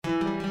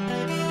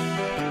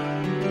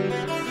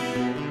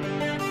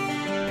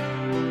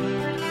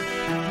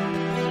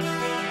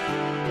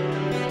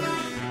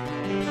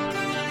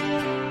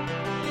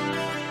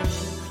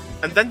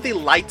and then the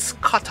lights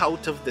cut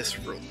out of this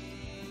room.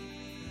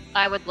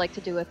 I would like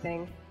to do a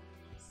thing.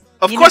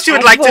 Of course you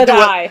would like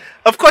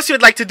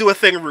to do a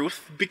thing,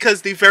 Ruth,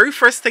 because the very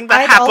first thing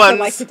that happens... I'd also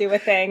like to do a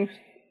thing.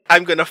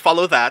 I'm going to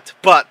follow that,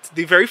 but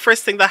the very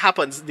first thing that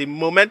happens, the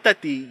moment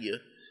that the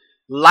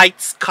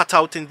lights cut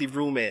out in the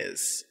room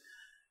is,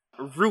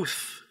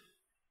 Ruth,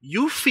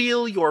 you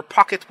feel your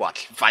pocket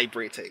watch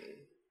vibrating.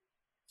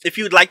 If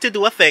you'd like to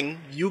do a thing,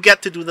 you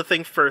get to do the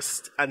thing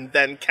first, and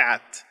then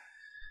Kat.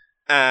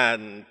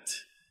 And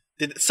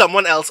did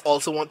someone else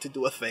also want to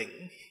do a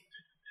thing?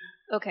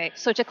 Okay,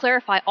 so to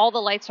clarify, all the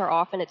lights are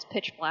off and it's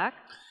pitch black?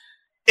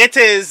 It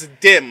is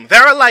dim.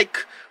 There are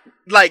like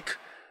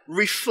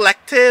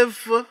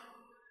reflective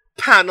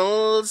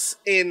panels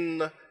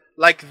in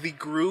like the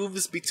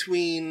grooves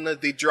between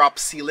the drop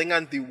ceiling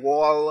and the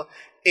wall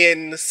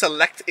in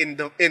select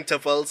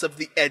intervals of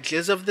the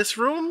edges of this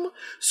room,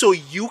 so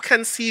you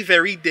can see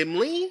very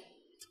dimly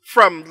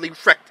from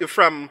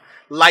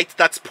light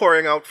that's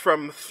pouring out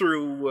from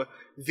through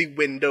the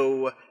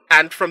window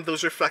and from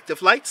those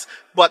reflective lights,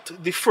 but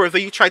the further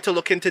you try to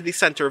look into the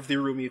center of the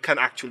room, you can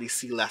actually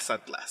see less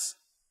and less.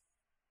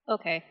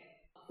 Okay.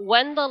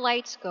 When the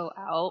lights go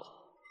out,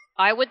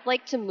 I would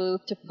like to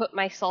move to put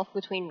myself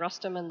between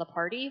Rustum and the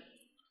party,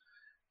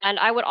 and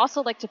I would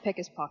also like to pick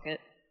his pocket.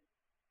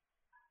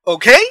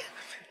 Okay.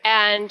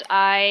 And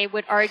I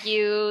would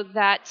argue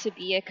that to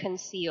be a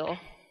conceal,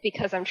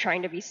 because I'm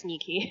trying to be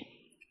sneaky.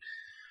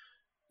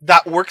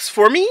 That works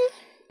for me.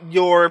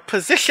 Your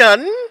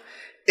position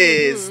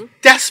is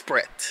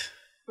desperate.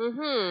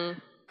 Mm-hmm.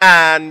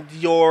 And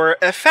your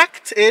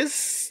effect is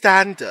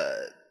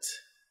standard.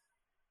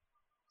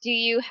 Do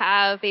you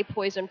have a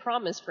poison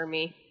promise for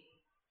me?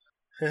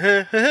 Do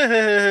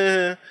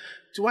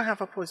I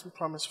have a poison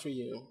promise for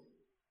you?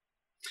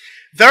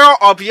 There are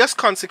obvious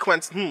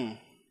consequences.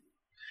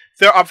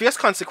 There are obvious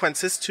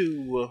consequences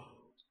to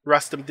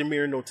Rustum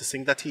Demir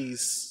noticing that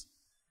he's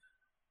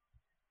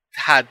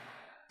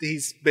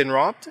been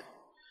robbed.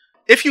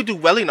 If you do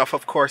well enough,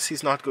 of course,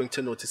 he's not going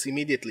to notice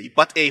immediately.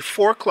 But a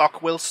 4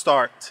 o'clock will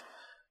start.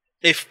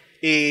 I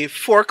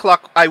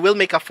will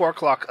make a 4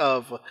 o'clock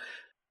of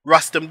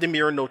Rustum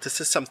Demir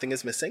notices something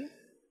is missing.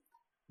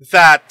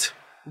 That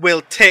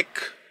will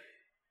take,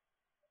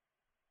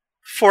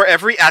 for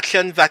every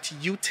action that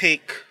you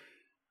take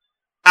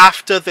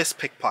after this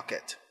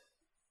pickpocket.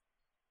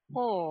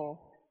 Oh.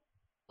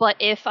 But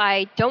if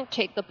I don't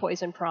take the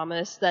poison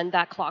promise, then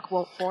that clock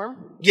won't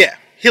form? Yeah,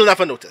 he'll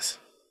never notice.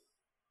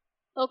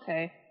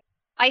 Okay.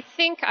 I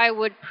think I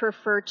would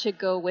prefer to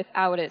go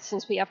without it,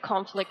 since we have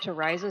conflict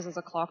arises as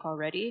a clock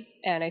already,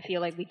 and I feel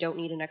like we don't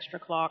need an extra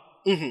clock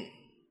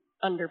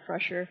under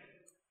pressure.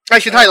 I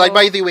should highlight,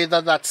 by the way,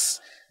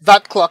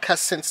 that clock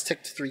has since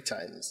ticked 3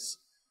 times.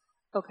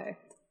 Okay.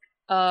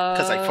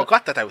 Because I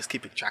forgot that I was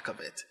keeping track of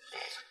it.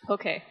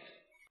 Okay.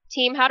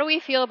 Team, how do we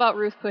feel about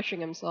Ruth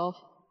pushing himself?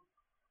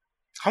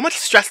 How much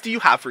stress do you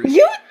have, Ruth?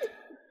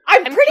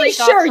 I'm pretty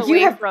sure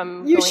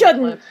you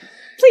shouldn't.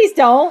 Please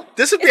don't.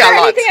 This would be a lot. Is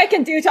there anything I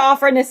can do to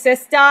offer an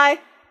assist die?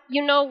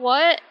 You know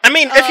what? I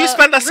mean, if you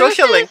spend a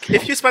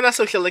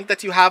social link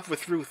that you have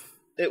with Ruth,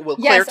 it will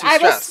clear 2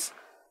 stress.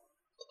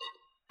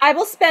 I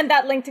will spend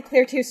that link to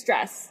clear 2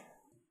 stress.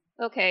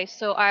 Okay,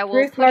 so I will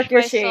Ruth, push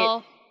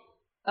myself,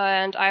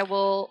 and I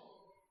will...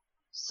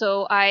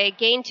 So I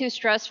gain 2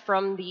 stress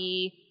from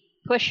the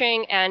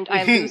pushing, and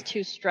I lose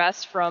 2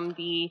 stress from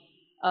the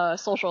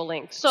social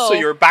link. So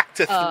you're back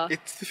to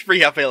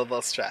 3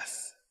 available stress.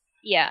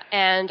 Yeah,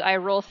 and I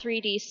roll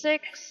 3d6.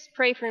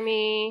 Pray for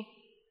me.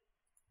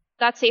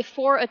 That's a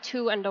 4, a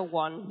 2, and a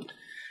 1.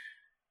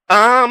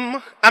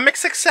 A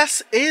mixed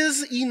success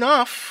is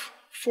enough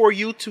for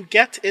you to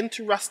get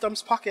into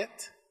Rustum's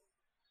pocket.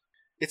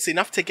 It's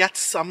enough to get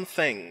some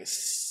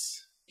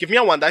things. Give me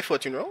a 1 die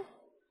fortune roll.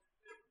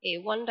 A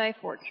 1 die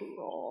fortune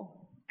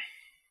roll.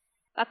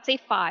 That's a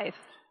 5.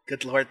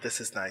 Good lord,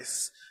 this is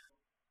nice.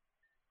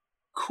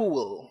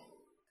 Cool.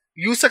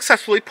 You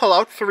successfully pull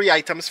out 3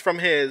 items from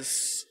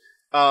his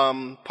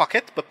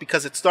pocket, but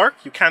because it's dark,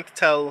 you can't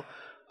tell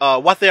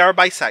what they are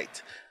by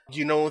sight.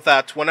 You know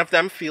that one of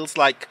them feels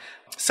like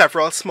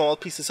several small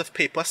pieces of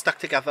paper stuck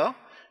together.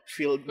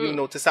 You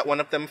notice that one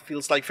of them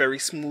feels like very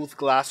smooth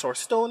glass or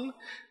stone,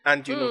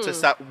 and you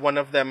notice that one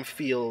of them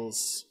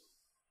feels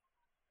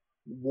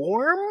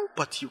warm,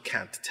 but you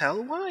can't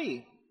tell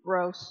why.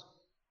 Gross.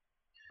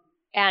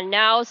 And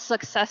now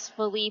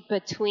successfully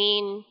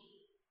between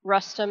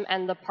Rustum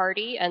and the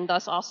party, and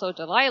thus also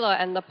Delilah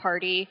and the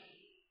party,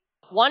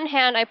 one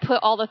hand I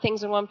put all the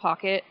things in one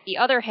pocket, the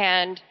other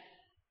hand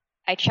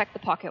I check the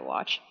pocket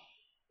watch.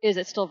 Is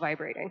it still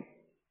vibrating?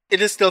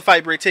 It is still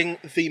vibrating.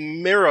 The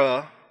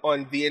mirror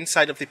on the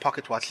inside of the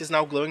pocket watch is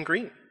now glowing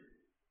green.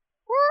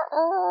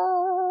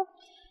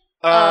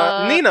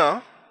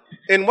 Nina,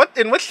 in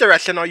which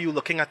direction are you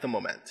looking at the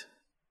moment?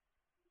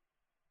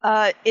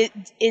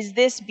 Is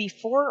this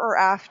before or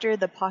after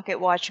the pocket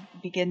watch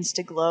begins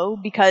to glow?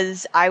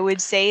 Because I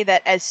would say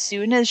that as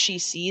soon as she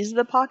sees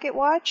the pocket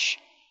watch,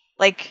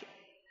 like,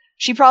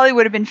 she probably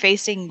would have been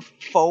facing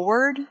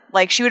forward.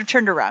 Like, she would have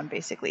turned around,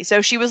 basically.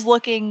 So she was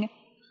looking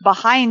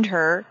behind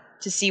her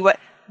to see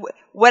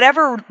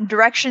whatever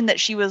direction that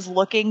she was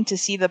looking to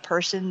see the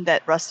person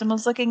that Rustum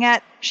was looking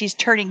at, she's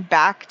turning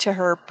back to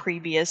her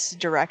previous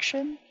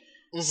direction.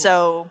 Mm-hmm.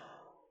 So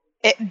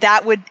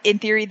that would, in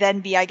theory, then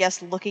be, I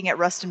guess, looking at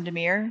Rustum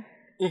Demir,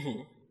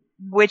 mm-hmm.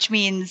 which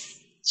means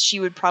she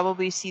would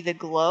probably see the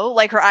glow.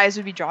 Like, her eyes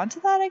would be drawn to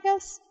that, I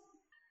guess.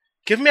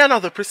 Give me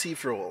another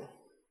perceive roll.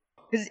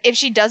 Because if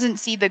she doesn't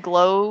see the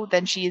glow,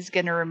 then she's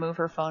going to remove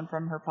her phone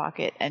from her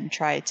pocket and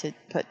try to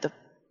put the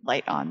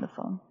light on the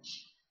phone.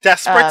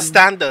 Desperate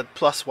standard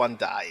 +1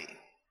 die.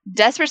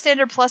 Desperate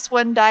standard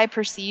 +1 die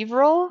perceive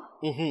roll?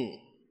 Mm-hmm.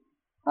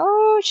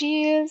 Oh,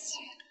 jeez.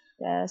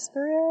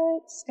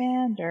 Desperate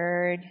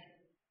standard.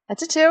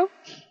 That's a 2.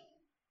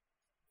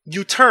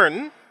 You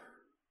turn.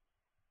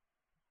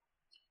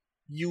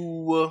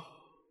 You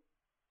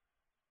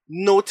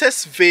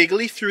notice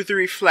vaguely through the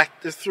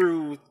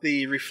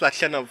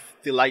reflection of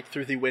the light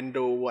through the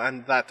window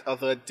and that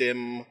other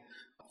dim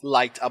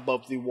light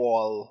above the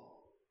wall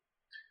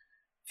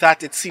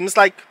that it seems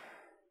like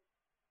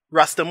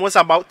Rustum was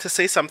about to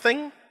say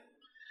something,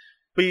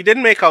 but you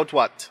didn't make out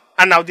what.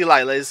 And now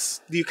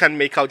you can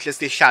make out just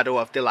the shadow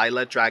of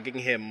Delilah dragging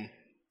him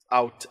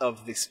out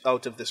of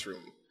this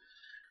room.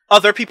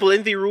 Other people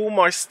in the room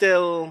are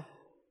still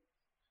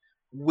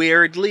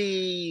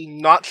weirdly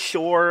not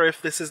sure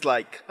if this is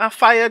like a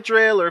fire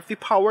drill or if the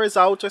power is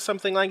out or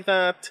something like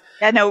that.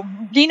 Yeah, no,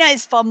 Nina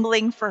is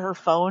fumbling for her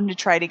phone to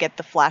try to get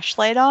the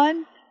flashlight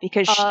on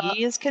because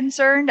she is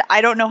concerned.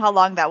 I don't know how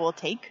long that will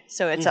take,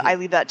 so I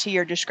leave that to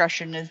your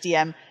discretion as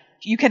DM.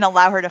 You can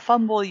allow her to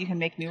fumble, you can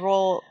make me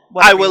roll.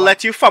 I will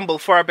let you fumble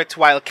for a bit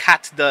while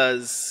Kat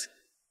does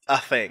a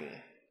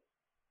thing.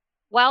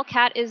 While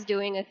Kat is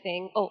doing a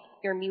thing... Oh,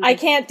 you're muted. I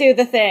can't do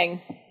the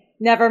thing.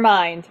 Never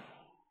mind.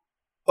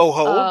 Oh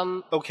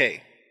ho?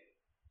 Okay.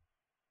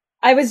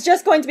 I was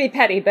just going to be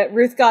petty, but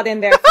Ruth got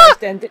in there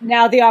first, and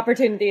now the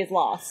opportunity is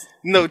lost.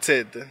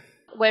 Noted.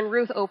 When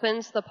Ruth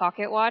opens the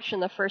pocket watch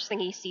and the first thing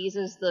he sees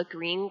is the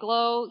green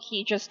glow,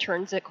 he just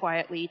turns it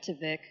quietly to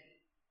Vic.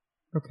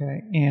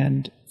 Okay,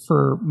 and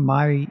for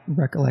my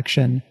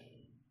recollection,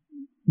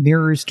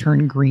 mirrors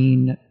turn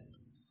green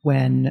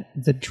when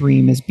the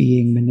dream is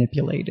being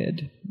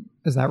manipulated.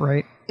 Is that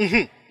right?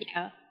 Mm-hmm.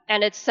 Yeah.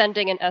 And it's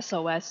sending an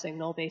SOS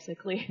signal,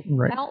 basically.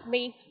 Right. Help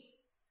me.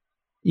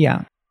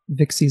 Yeah.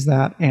 Vic sees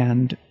that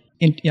and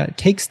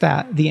takes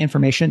the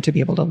information to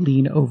be able to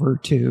lean over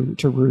to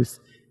Ruth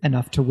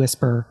enough to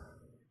whisper,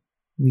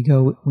 we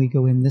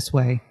go in this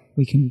way.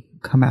 We can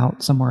come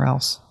out somewhere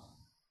else.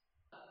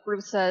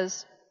 Ruth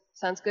says,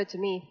 sounds good to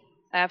me.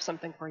 I have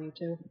something for you,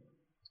 too.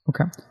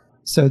 Okay.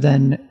 So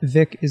then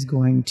Vic is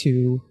going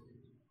to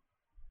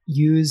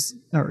use,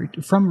 or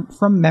from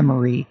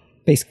memory,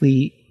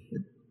 basically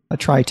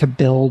try to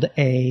build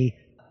a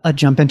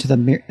jump into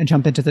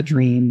the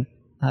dream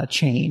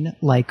chain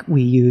like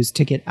we used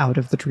to get out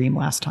of the dream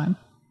last time.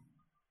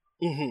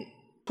 Mm-hmm.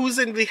 Who's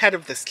in the head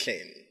of this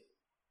chain?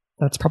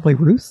 That's probably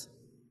Ruth,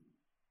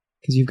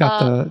 because you've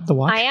got the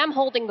watch. I am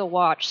holding the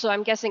watch, so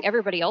I'm guessing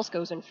everybody else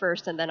goes in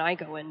first, and then I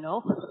go in.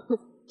 No,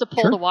 to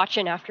pull the watch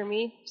in after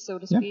me, so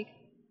to speak.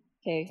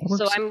 Okay,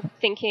 so I'm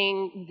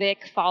thinking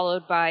Vic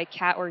followed by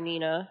Kat or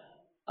Nina,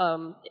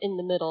 in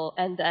the middle,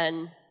 and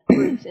then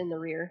Ruth in the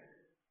rear.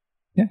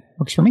 Yeah,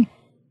 works for me.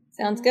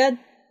 Sounds good.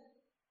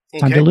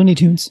 Time to Looney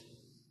Tunes.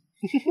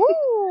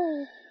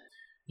 Woo!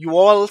 You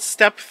all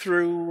step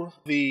through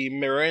the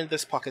mirror in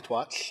this pocket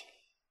watch,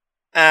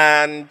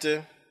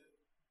 and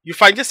you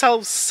find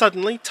yourselves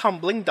suddenly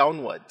tumbling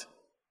downward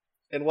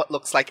in what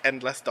looks like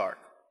endless dark.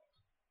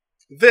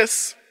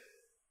 This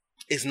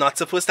is not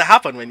supposed to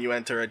happen when you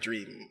enter a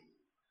dream.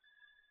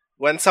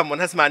 When someone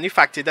has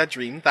manufactured a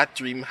dream, that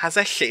dream has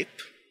a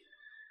shape,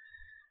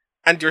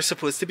 and you're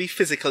supposed to be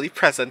physically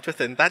present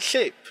within that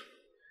shape.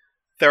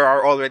 There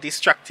are already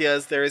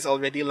structures, there is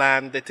already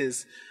land. It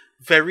is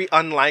very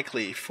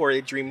unlikely for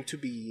a dream to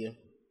be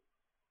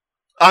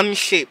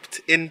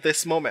unshaped in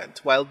this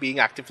moment while being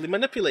actively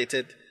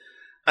manipulated,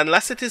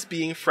 unless it is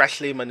being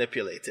freshly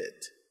manipulated.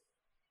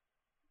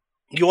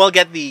 You all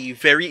get the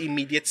very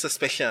immediate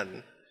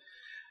suspicion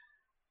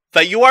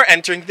that you are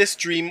entering this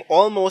dream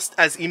almost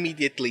as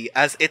immediately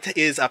as it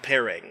is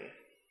appearing.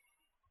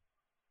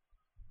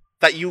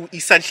 That you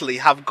essentially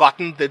have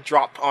gotten the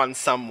drop on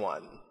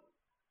someone.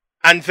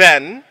 And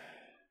then,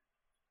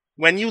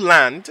 when you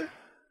land,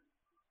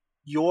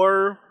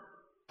 you're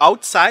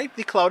outside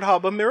the Cloud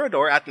Harbor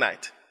Mirador at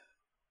night.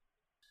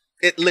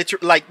 It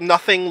literally, like,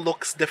 nothing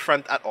looks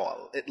different at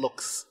all. It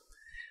looks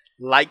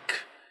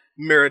like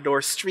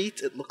Mirador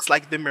Street. It looks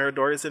like the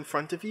Mirador is in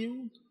front of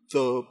you.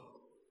 The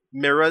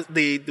mirrors,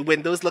 the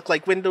windows look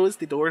like windows.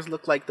 The doors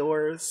look like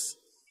doors.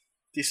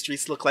 The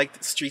streets look like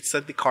the streets,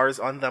 and the cars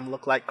on them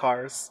look like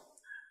cars.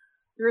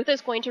 Ruth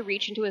is going to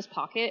reach into his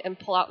pocket and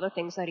pull out the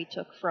things that he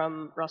took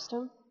from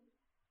Rustum.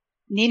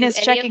 Nina's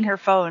checking her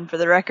phone, for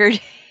the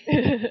record.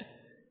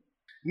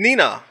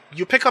 Nina,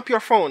 you pick up your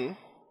phone.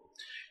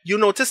 You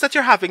notice that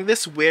you're having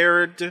this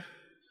weird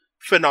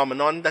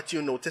phenomenon that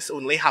you notice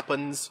only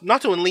happens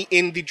not only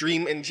in the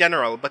dream in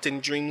general, but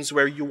in dreams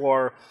where you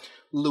are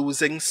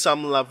losing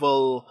some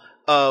level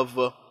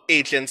of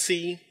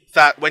agency,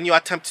 that when you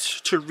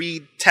attempt to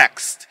read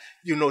text,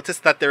 you notice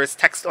that there is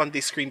text on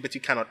the screen, but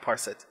you cannot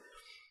parse it.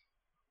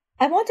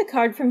 I want a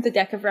card from the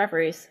Deck of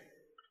Reveries.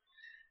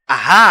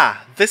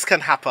 Aha! This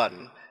can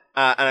happen.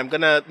 And I'm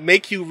gonna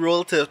make you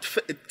roll to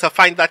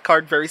find that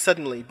card very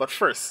suddenly. But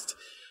first,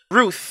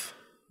 Ruth,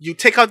 you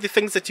take out the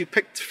things that you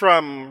picked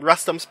from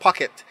Rustum's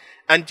pocket,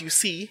 and you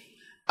see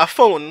a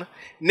phone,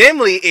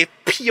 namely a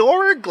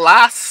pure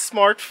glass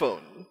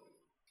smartphone.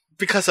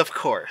 Because of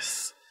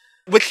course.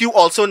 Which you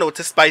also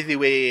notice, by the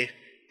way,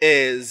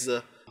 is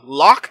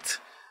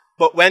locked,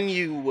 but when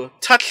you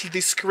touch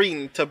the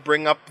screen to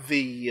bring up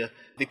the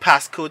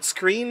passcode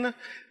screen,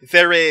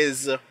 there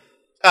is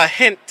a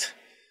hint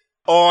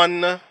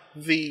on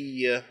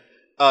the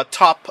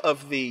top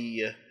of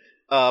the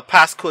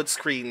passcode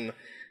screen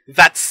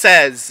that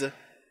says,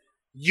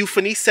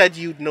 Euphony said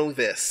you'd know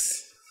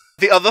this.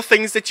 The other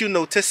things that you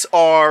notice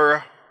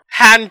are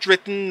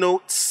handwritten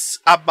notes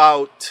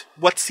about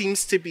what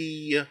seems to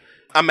be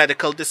a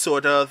medical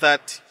disorder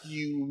that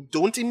you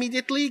don't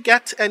immediately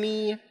get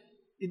any,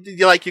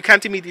 you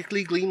can't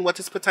immediately glean what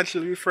it's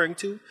potentially referring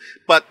to,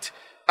 but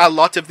a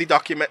lot of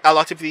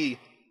the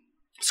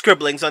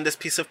scribblings on this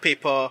piece of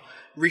paper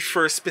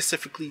refer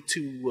specifically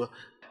to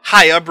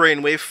higher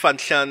brainwave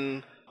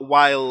function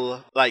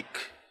while,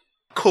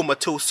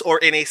 comatose or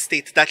in a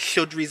state that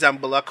should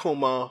resemble a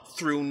coma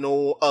through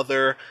no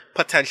other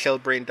potential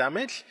brain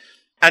damage.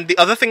 And the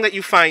other thing that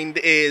you find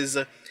is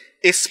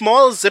a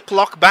small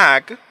Ziploc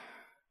bag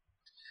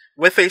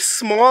with a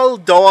small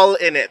doll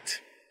in it.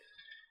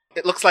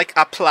 It looks like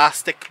a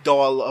plastic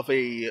doll of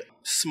a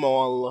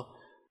small,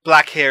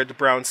 black-haired,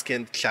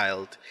 brown-skinned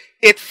child.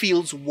 It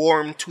feels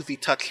warm to the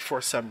touch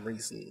for some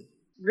reason.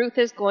 Ruth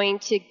is going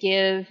to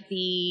give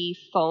the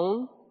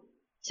phone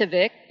to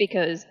Vic,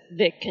 because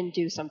Vic can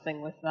do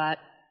something with that.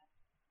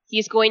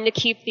 He's going to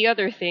keep the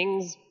other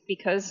things,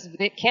 because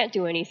Vic can't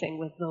do anything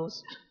with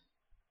those.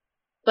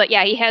 But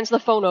yeah, he hands the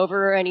phone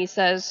over, and he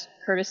says,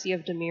 courtesy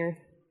of Demir.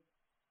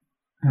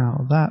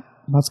 Oh,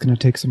 that's going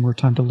to take some more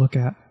time to look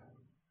at.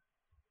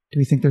 Do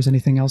we think there's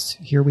anything else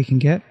here we can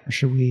get, or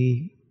should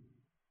we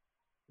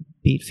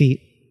beat feet?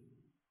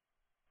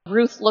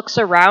 Ruth looks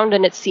around,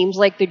 and it seems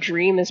like the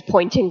dream is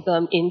pointing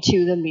them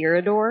into the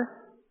Mirador.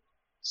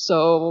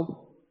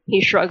 So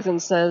he shrugs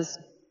and says,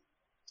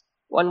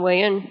 one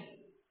way in.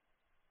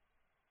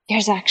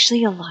 There's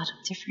actually a lot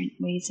of different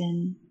ways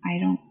in.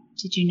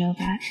 Did you know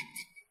that?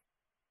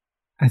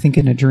 I think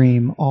in a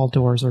dream, all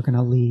doors are going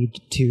to lead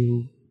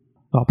to,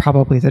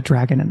 probably the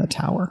dragon in the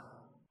tower.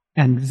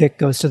 And Vic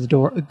goes to the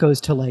door,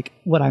 goes to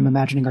what I'm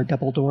imagining are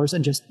double doors,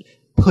 and just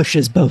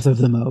pushes both of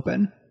them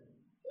open.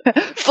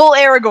 Full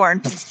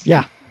Aragorn.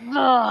 Yeah.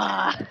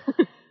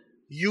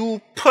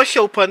 You push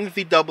open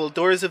the double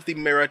doors of the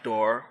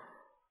Mirador,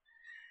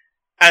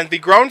 and the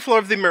ground floor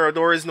of the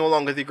Mirador is no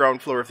longer the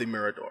ground floor of the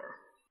Mirador.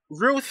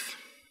 Ruth,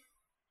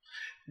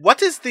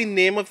 what is the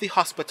name of the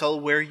hospital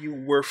where you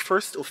were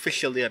first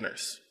officially a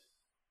nurse?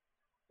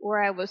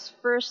 Where I was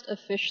first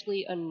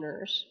officially a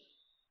nurse.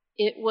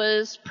 It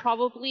was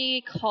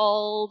probably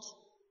called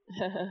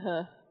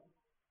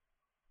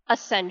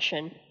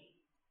Ascension.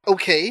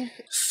 Okay,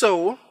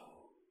 so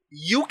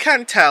you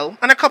can tell,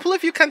 and a couple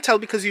of you can tell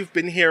because you've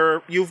been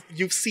here,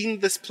 you've seen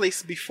this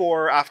place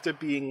before after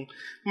being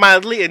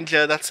mildly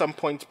injured at some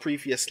point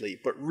previously,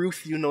 but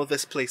Ruth, you know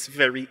this place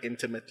very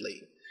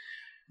intimately.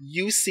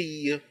 You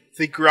see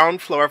the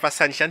ground floor of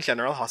Ascension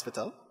General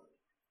Hospital.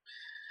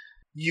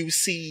 You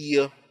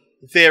see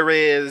there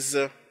is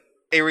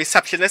a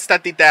receptionist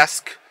at the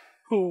desk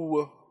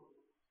who,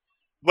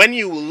 when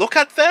you look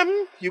at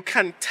them, you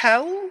can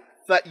tell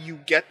that you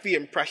get the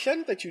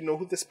impression that you know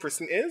who this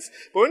person is,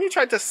 but when you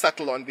try to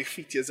settle on the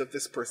features of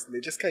this person, they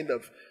just kind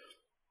of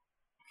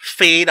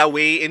fade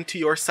away into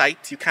your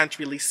sight. You can't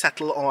really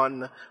settle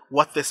on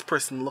what this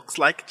person looks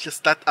like,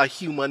 just that a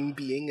human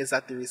being is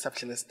at the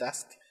receptionist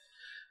desk.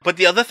 But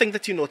the other thing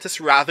that you notice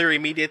rather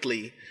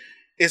immediately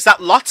is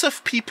that lots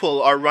of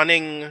people are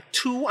running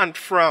to and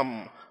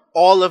from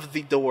all of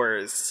the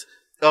doors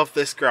of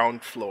this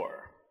ground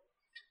floor.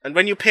 And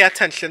when you pay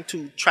attention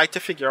to try to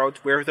figure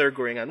out where they're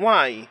going and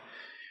why,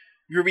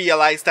 you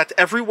realize that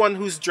everyone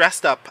who's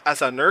dressed up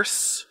as a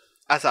nurse,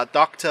 as a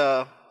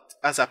doctor,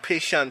 as a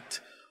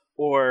patient,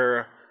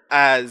 or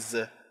as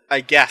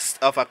a guest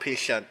of a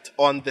patient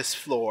on this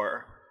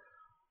floor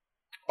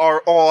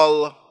are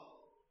all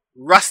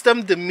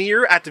Rustum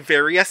Demir at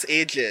various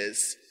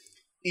ages,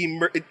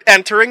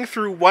 entering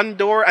through one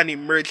door and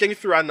emerging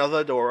through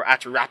another door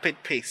at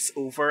rapid pace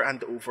over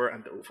and over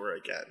and over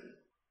again.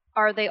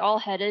 Are they all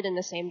headed in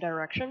the same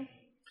direction?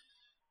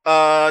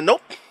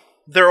 Nope.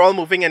 They're all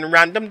moving in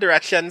random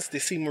directions. They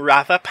seem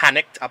rather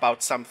panicked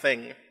about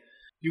something.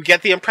 You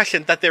get the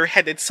impression that they're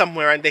headed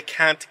somewhere and they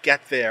can't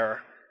get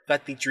there,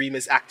 that the dream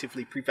is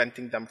actively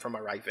preventing them from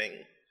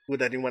arriving.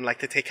 Would anyone like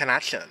to take an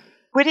action?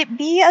 Would it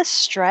be a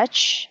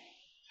stretch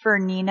for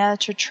Nina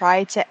to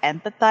try to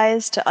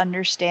empathize to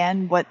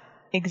understand what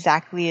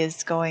exactly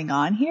is going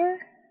on here?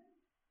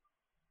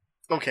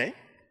 Okay.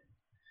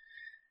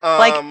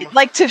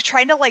 Like to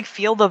trying to like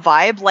feel the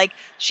vibe. Like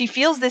she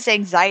feels this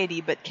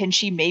anxiety, but can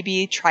she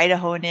maybe try to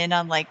hone in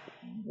on like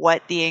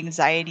what the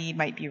anxiety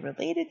might be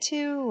related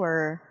to,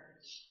 or?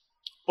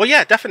 Well,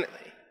 yeah,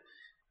 definitely.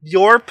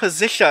 Your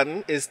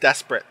position is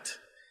desperate.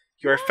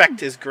 Your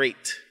effect is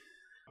great.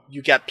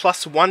 You get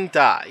 +1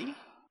 die.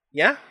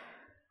 Yeah?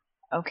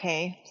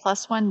 Okay,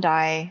 +1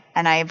 die,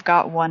 and I've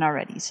got 1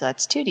 already, so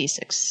that's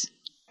 2d6.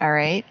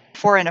 Alright.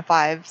 4 and a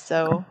 5,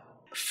 so.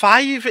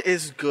 5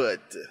 is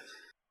good.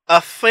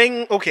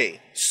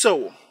 Okay,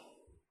 so.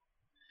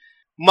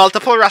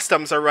 Multiple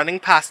Rustums are running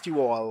past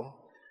you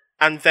all,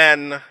 and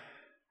then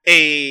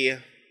a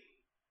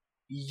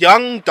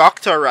young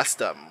Dr.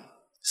 Rustum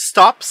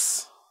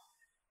stops,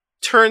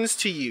 turns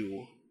to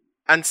you,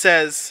 and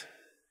says,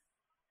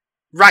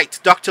 "Right,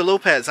 Dr.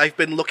 Lopez, I've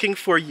been looking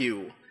for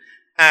you."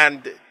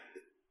 And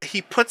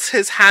he puts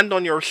his hand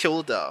on your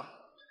shoulder,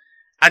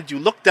 and you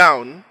look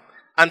down,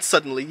 and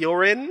suddenly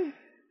you're in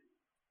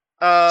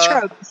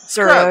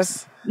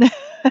Scrubs.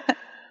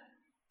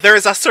 There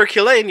is a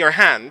circular in your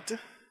hand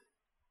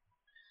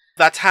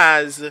that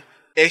has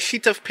a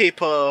sheet of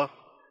paper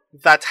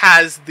that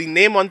has the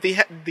name on the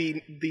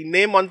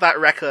name on that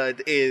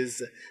record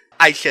is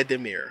Aisha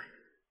Demir.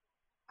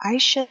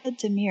 Aisha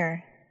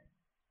Demir.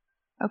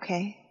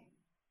 Okay.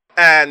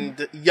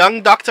 And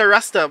young Dr.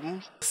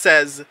 Rustum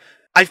says,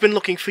 "I've been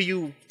looking for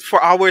you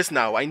for hours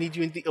now. I need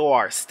you in the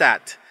OR,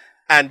 stat."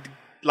 And,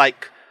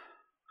 like,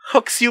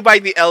 hooks you by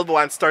the elbow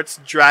and starts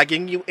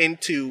dragging you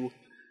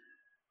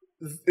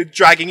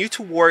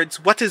towards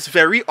what is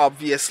very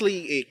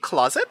obviously a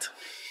closet.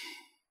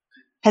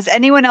 Has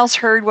anyone else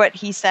heard what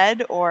he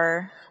said,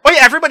 or? Oh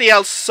yeah, everybody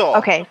else saw.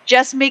 Okay,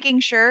 just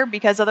making sure,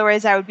 because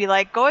otherwise I would be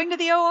like, going to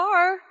the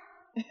OR.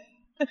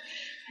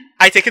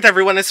 I take it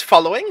everyone is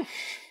following?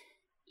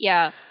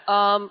 Yeah.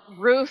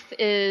 Ruth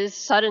is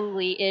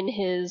suddenly in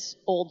his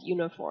old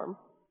uniform.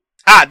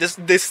 This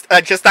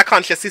just that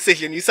conscious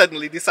decision. You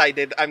suddenly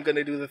decided, I'm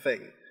gonna do the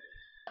thing.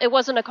 It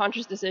wasn't a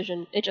conscious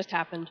decision. It just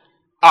happened.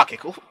 Okay,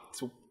 cool.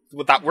 So,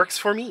 well, that works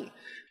for me.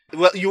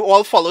 Well, you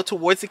all follow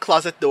towards the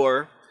closet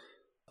door.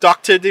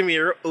 Dr.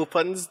 Demir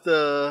opens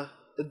the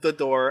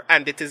door,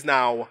 and it is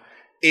now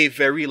a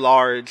very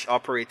large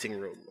operating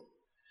room.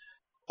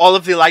 All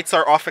of the lights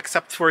are off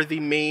except for the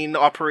main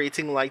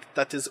operating light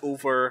that is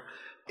over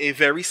a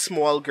very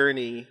small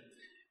gurney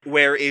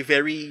where a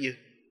very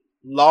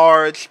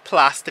large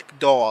plastic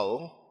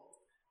doll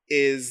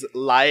is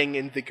lying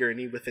in the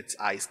gurney with its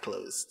eyes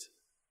closed.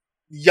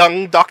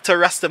 Young Dr.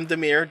 Rustum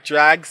Demir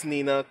drags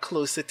Nina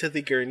closer to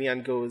the gurney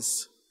and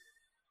goes,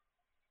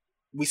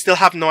 "We still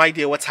have no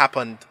idea what's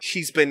happened.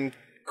 She's been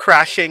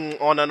crashing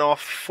on and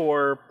off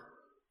for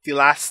the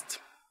last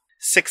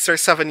 6 or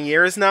 7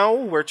 years now.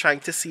 We're trying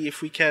to see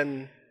if we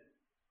can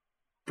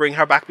bring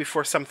her back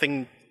before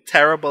something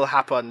terrible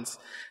happens.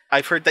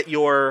 I've heard that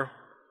you're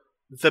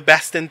the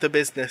best in the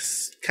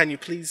business. Can you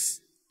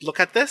please look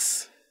at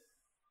this?"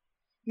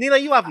 Nina,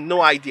 you have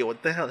no idea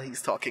what the hell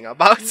he's talking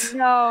about.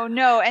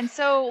 No. And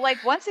so,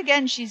 like, once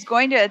again, she's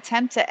going to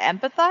attempt to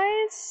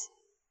empathize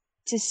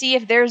to see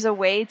if there's a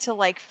way to,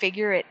 like,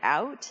 figure it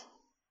out.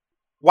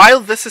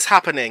 While this is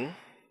happening...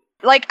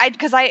 Like,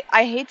 because I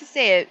hate to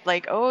say it,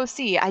 like,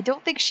 OOC, I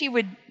don't think she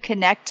would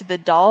connect the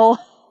doll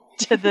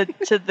to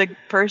the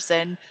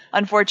person.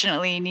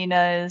 Unfortunately,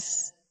 Nina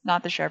is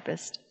not the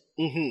sharpest.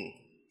 Mm-hmm.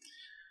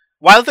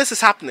 While this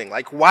is happening,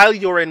 like, while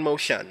you're in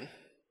motion,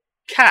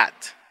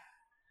 Kat,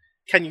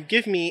 can you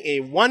give me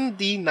a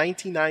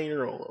 1d99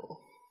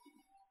 roll?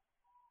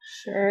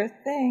 Sure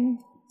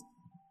thing.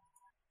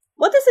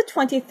 What does a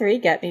 23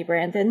 get me,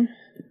 Brandon?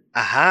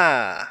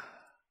 Aha.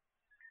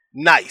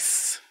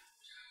 Nice.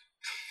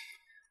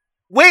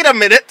 Wait a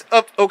minute.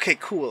 Okay,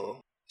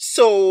 cool.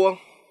 So,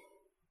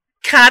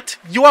 Kat,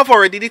 you have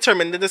already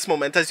determined in this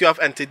moment, as you have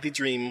entered the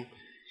dream,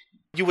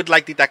 you would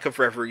like the Deck of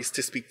Reveries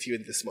to speak to you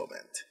in this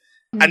moment.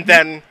 Mm-hmm. And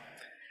then,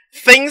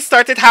 things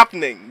started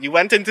happening. You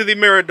went into the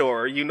mirror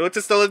door, you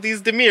noticed all of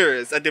these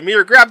Demirs. A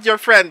Demir grabbed your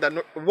friend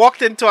and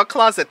walked into a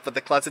closet, but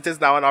the closet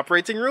is now an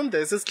operating room.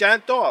 There's this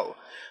giant doll.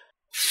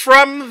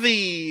 From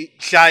the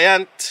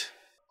giant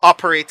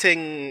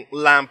operating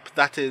lamp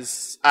that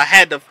is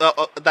ahead of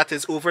that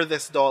is over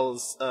this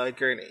doll's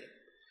gurney,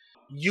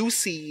 you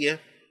see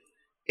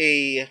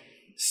a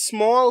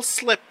small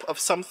slip of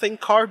something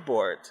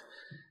cardboard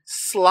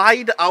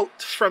slide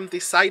out from the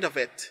side of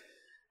it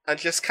and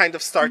just kind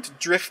of start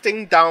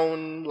drifting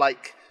down,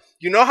 like,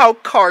 you know how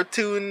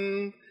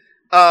cartoon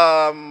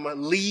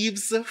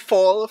leaves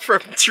fall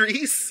from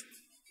trees?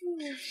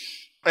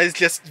 It's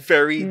just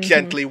very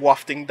gently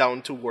wafting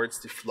down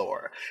towards the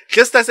floor.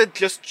 Just as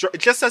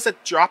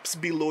it drops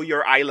below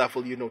your eye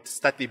level, you notice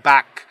that the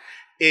back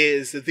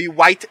is the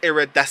white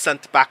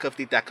iridescent back of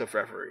the Deck of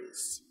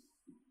Reveries.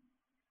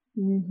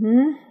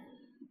 Mm-hmm.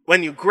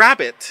 When you grab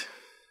it,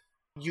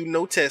 you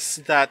notice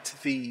that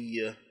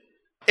the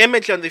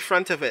image on the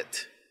front of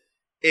it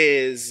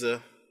is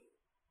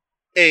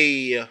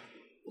a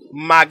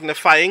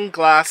magnifying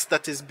glass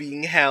that is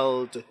being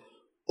held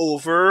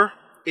over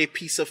a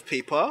piece of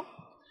paper.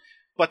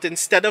 But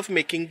instead of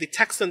making the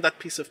text on that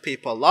piece of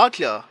paper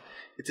larger,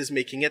 it is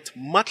making it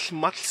much,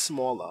 much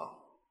smaller.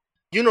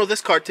 You know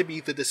this card to be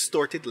the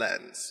distorted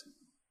lens.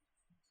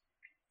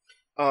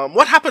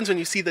 What happens when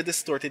you see the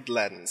distorted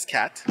lens,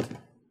 Kat?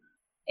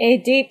 A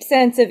deep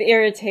sense of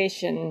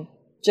irritation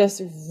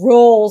just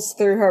rolls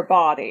through her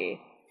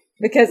body.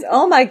 Because,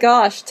 oh my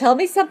gosh, tell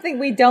me something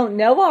we don't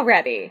know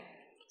already.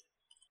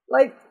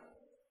 Like,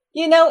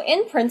 you know,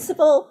 in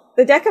principle,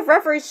 the deck of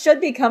referees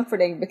should be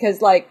comforting because,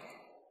 like,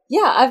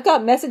 yeah, I've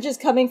got messages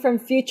coming from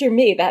future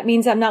me. That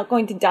means I'm not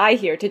going to die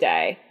here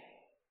today.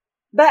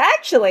 But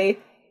actually,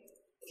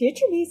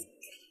 future me's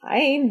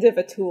kind of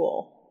a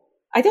tool.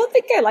 I don't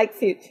think I like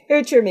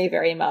future me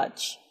very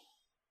much.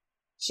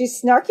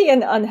 She's snarky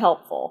and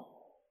unhelpful.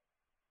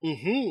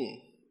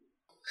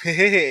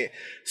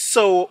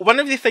 So, one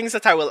of the things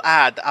that I will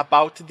add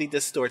about the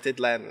distorted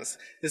lens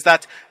is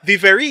that the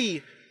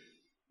very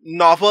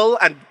novel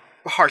and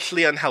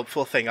harshly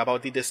unhelpful thing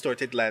about the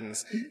distorted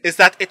lens is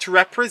that it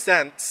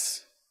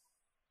represents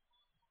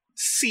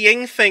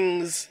seeing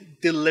things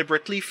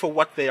deliberately for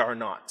what they are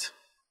not.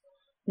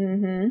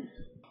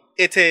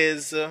 It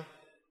is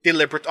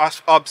deliberate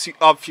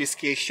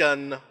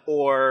obfuscation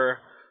or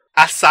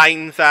a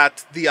sign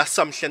that the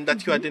assumption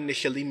that you had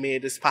initially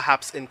made is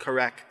perhaps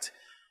incorrect.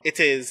 It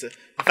is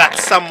that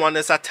someone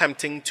is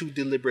attempting to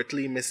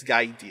deliberately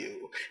misguide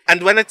you.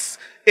 And when it's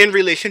in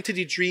relation to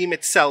the dream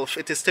itself,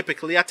 it is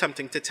typically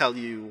attempting to tell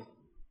you,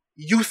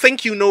 you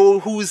think you know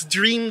whose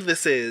dream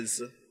this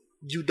is.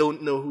 You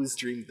don't know whose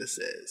dream this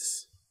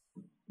is.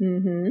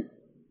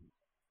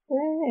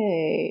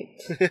 Great.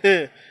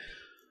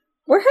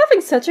 We're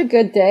having such a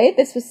good day.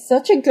 This was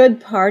such a good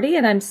party,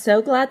 and I'm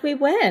so glad we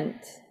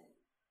went.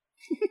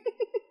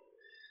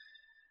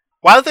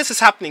 While this is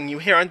happening, you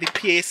hear on the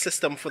PA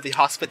system for the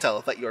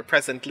hospital that you are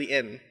presently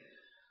in,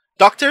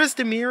 Doctors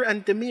Demir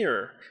and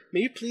Demir,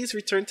 may you please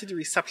return to the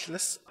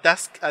receptionist's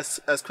desk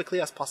as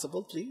quickly as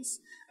possible, please?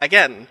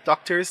 Again,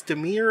 Doctors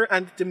Demir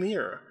and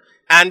Demir.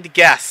 And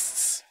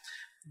guests.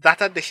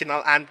 That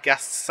additional and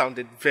guests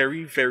sounded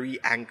very, very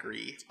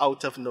angry,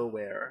 out of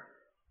nowhere.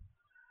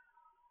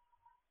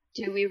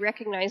 Do we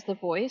recognize the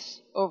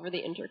voice over the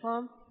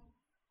intercom?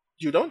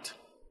 You don't?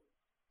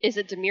 Is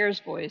it Demir's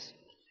voice?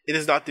 It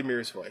is not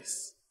Demir's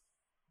voice.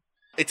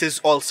 It is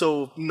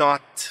also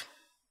not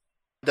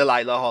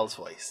Delilah Hall's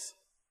voice.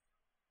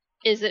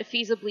 Is it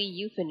feasibly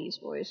Euphony's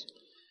voice?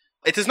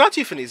 It is not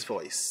Euphony's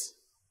voice.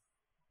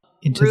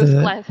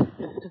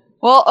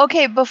 Well,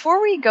 okay,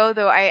 before we go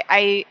though,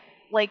 I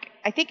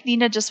think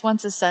Nina just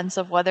wants a sense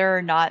of whether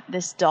or not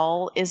this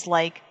doll is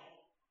like,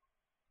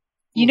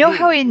 you know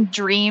how in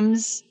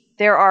dreams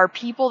there are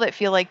people that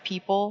feel like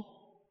people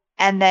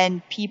and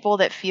then people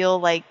that feel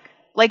like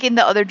in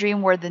the other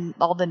dream where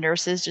all the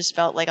nurses just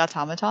felt like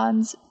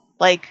automatons?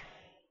 Like,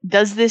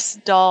 does this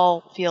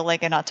doll feel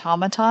like an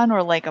automaton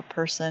or like a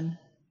person?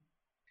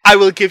 I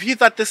will give you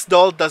that this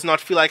doll does not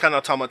feel like an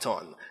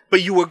automaton,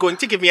 but you were going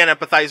to give me an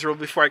empathize roll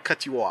before I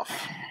cut you off.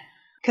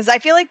 Because I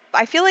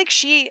feel like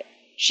she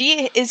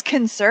is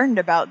concerned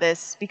about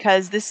this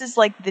because this is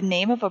like the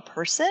name of a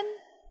person,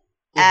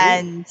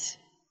 and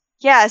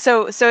yeah,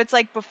 so it's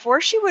like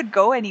before she would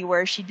go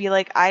anywhere, she'd be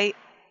like,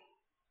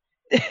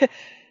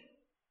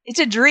 it's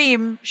a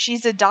dream.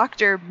 She's a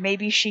doctor.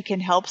 Maybe she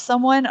can help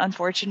someone.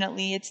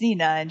 Unfortunately, it's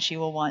Nina, and she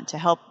will want to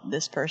help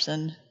this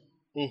person.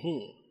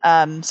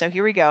 So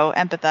here we go.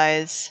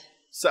 Empathize.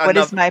 So what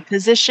is my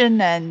position?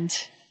 And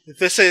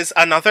this is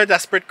another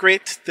desperate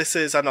great. This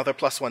is another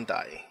 +1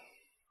 die.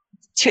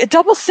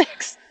 Double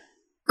 6.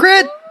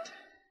 Crit!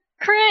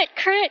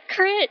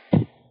 Crit!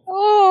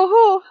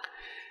 Oh.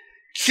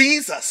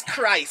 Jesus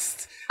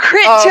Christ.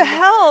 Crit to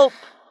help.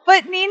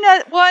 But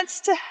Nina wants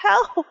to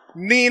help.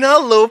 Nina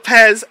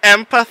Lopez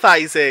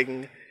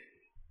empathizing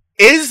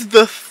is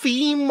the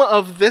theme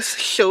of this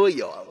show,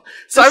 y'all.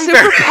 So I'm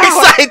very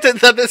excited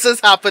that this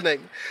is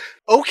happening.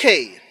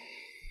 Okay.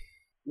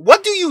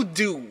 What do you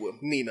do,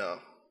 Nina?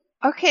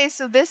 Okay,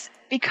 so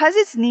because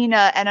it's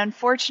Nina, and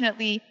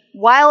unfortunately,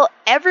 while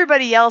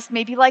everybody else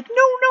may be like,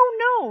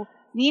 no,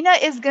 Nina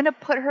is gonna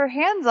put her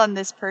hands on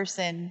this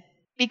person.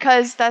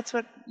 Because that's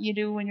what you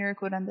do when you're a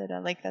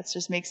curandera. Like, that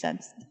just makes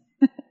sense.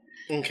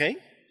 Okay.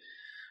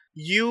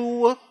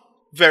 You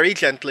very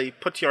gently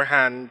put your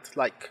hand,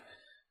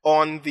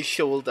 on the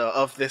shoulder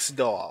of this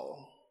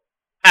doll.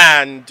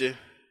 And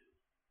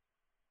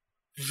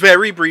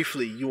very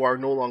briefly, you are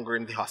no longer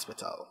in the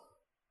hospital.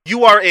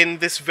 You are in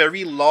this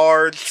very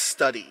large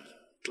study.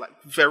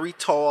 Very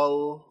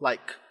tall,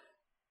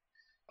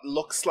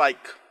 looks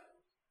like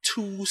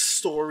 2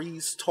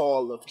 stories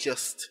tall of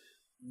just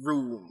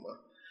room.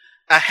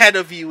 Ahead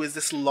of you is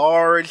this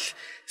large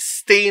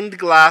stained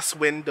glass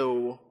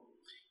window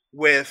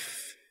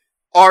with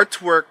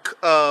artwork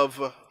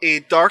of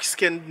a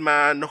dark-skinned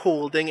man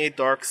holding a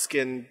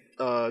dark-skinned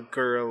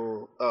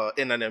girl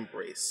in an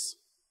embrace.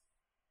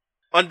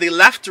 On the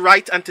left,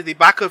 right, and to the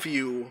back of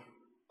you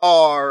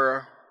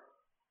are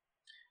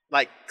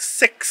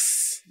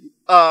 6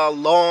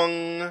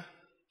 long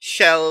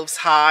shelves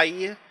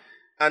high,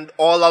 And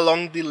all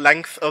along the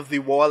length of the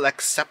wall,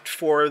 except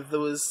for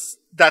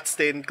that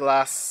stained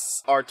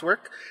glass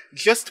artwork,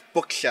 just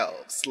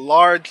bookshelves,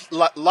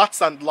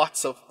 lots and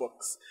lots of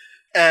books.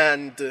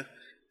 And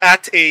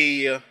at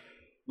a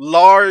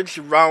large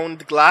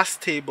round glass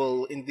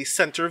table in the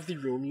center of the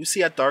room, you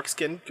see a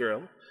dark-skinned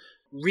girl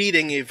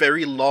reading a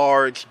very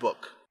large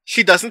book.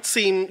 She doesn't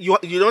seem, you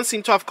don't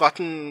seem to have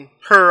gotten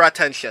her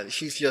attention.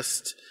 She's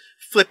just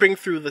flipping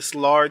through this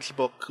large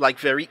book, like,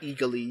 very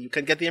eagerly. You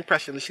can get the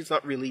impression that she's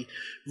not really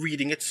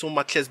reading it so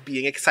much as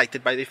being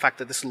excited by the fact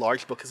that this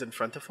large book is in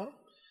front of her.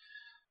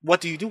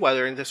 What do you do while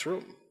you're in this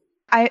room?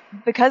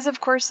 Because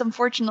of course,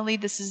 unfortunately,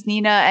 this is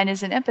Nina and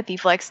is an empathy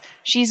flex,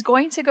 she's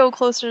going to go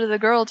closer to the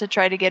girl to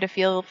try to get a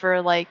feel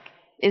for, like,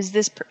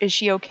 is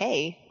she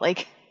okay?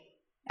 Like,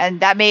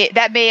 and that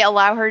may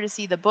allow her to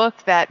see the book,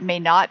 that may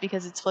not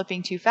because it's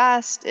flipping too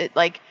fast.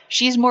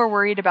 She's more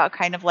worried about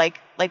kind of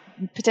like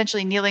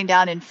potentially kneeling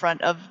down in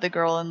front of the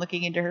girl and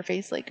looking into her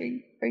face like, are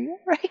you all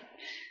right?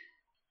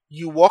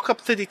 You walk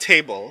up to the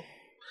table.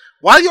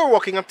 While you're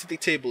walking up to the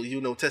table,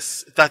 you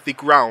notice that the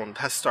ground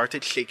has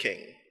started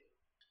shaking.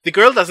 The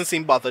girl doesn't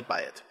seem bothered by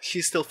it.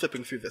 She's still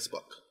flipping through this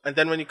book. And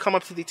then when you come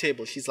up to the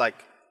table, she's like,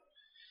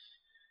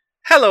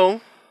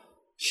 hello.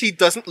 She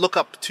doesn't look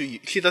up to you.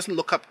 She doesn't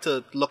look up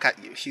to look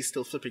at you. She's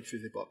still flipping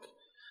through the book.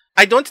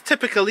 I don't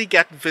typically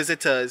get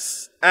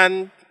visitors,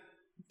 and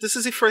this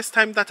is the first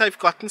time that I've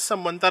gotten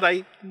someone that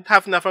I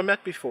have never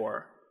met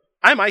before.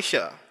 I'm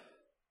Aisha.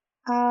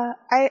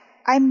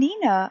 I'm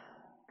Nina.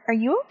 Are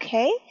you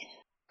okay?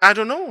 I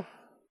don't know.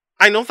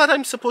 I know that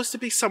I'm supposed to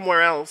be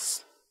somewhere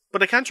else,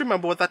 but I can't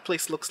remember what that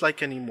place looks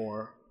like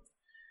anymore.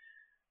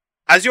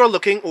 As you're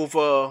looking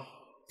over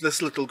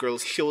this little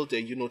girl's shoulder,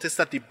 you notice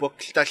that the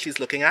book that she's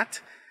looking at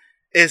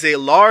is a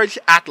large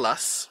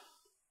atlas,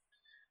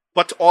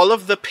 but all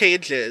of the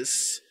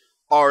pages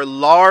are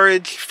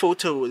large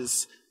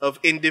photos of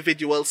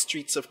individual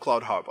streets of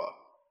Cloud Harbor.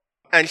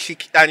 And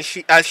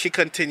as she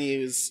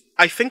continues,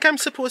 I think I'm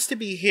supposed to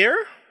be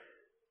here,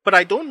 but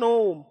I don't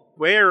know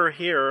where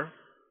here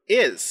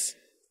is.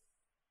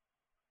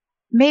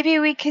 Maybe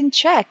we can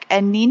check.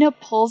 And Nina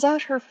pulls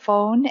out her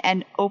phone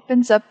and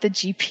opens up the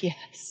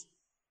GPS.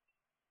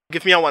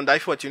 Give me a 1 die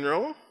fortune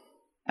roll.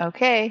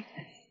 Okay.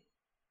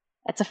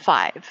 That's a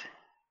 5.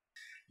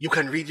 You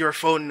can read your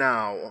phone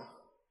now.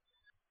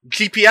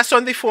 GPS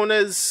on the phone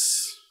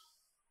is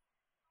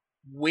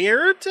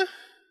weird.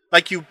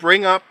 Like, you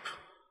bring up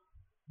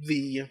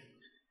the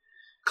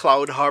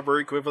Cloud Harbor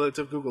equivalent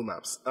of Google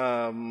Maps.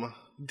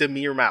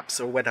 Demir Maps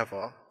or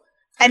whatever.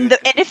 And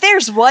if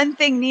there's one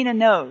thing Nina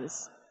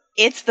knows,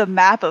 it's the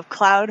map of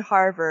Cloud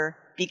Harbor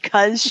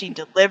because she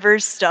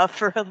delivers stuff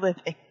for a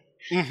living.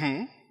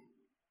 Mm-hmm.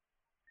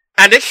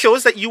 And it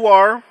shows that you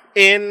are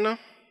in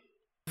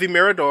the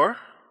Mirador.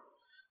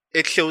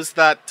 It shows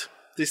that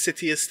the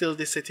city is still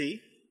the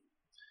city.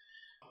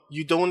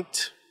 You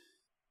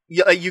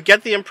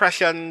get the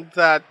impression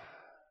that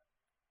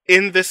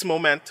in this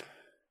moment,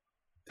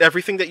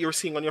 everything that you're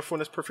seeing on your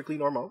phone is perfectly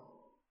normal.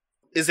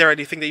 Is there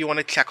anything that you want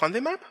to check on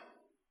the map?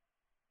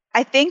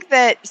 I think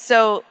that,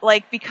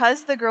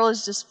 because the girl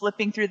is just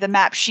flipping through the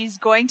map, she's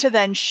going to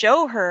then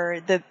show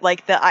her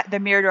the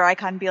Mirador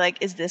icon and be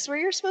like, is this where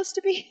you're supposed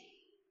to be?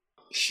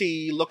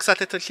 She looks at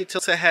it and she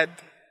tilts her head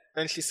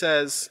and she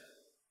says,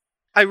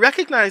 I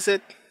recognize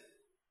it.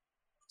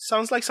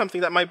 Sounds like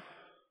something that my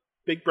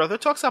big brother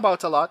talks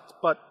about a lot,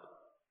 but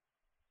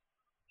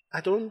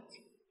I don't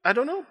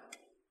know.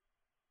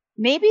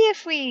 Maybe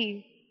if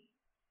we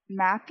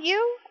map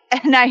you,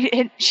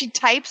 and she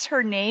types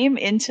her name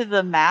into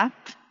the map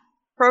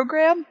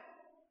program.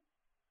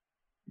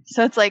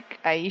 So it's like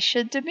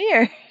Aisha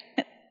Demir.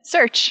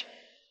 Search.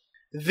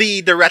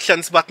 The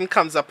directions button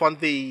comes up on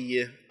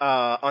the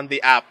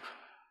app,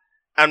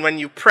 and when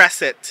you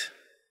press it,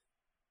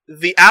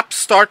 the app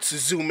starts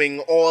zooming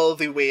all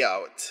the way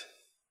out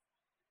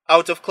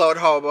of Cloud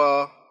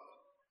Harbor,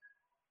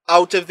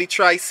 out of the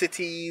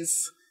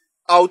Tri-Cities,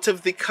 out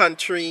of the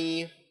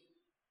country,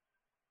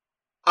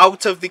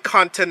 out of the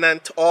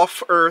continent,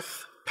 off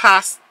Earth,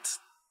 past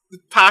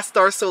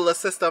our solar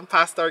system,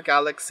 past our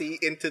galaxy,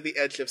 into the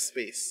edge of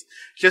space.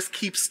 Just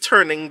keeps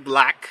turning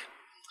black.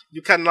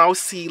 You can now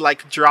see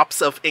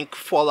drops of ink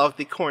fall out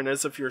the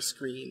corners of your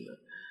screen.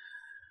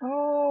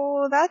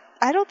 Oh,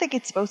 I don't think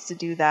it's supposed to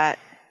do that.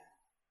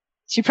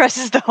 She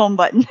presses the home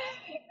button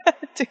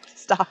to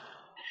stop.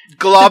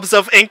 Globs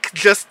of ink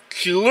just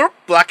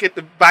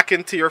back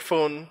into your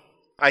phone.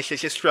 Aisha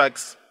just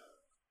shrugs.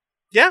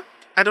 Yeah,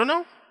 I don't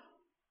know.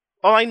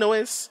 All I know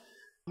is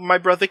my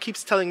brother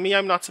keeps telling me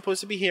I'm not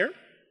supposed to be here.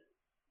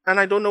 And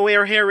I don't know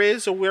where here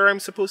is or where I'm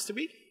supposed to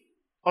be.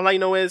 All I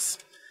know is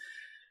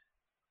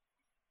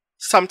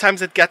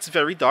sometimes it gets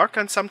very dark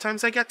and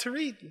sometimes I get to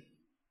read.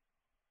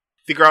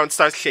 The ground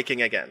starts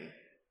shaking again.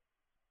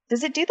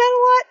 Does it do that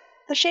a lot?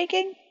 The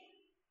shaking?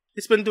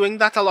 It's been doing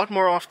that a lot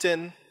more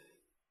often.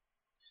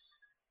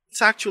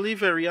 It's actually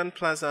very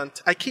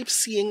unpleasant. I keep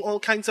seeing all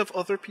kinds of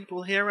other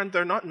people here and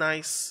they're not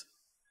nice.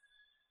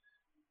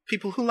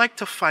 People who like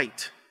to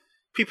fight.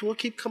 People who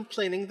keep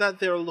complaining that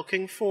they're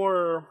looking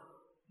for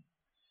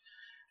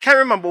Can't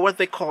remember what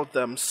they called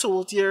them.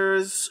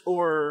 Soldiers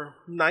or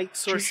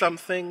knights or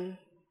something.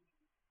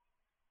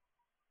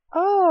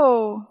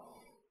 Oh.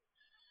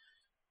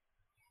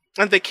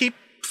 And they keep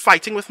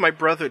fighting with my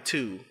brother,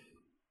 too.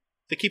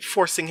 They keep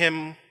forcing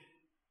him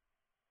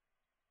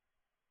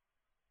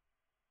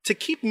to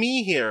keep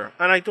me here,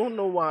 and I don't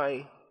know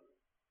why.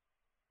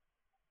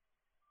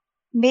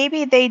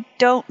 Maybe they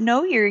don't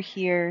know you're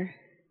here.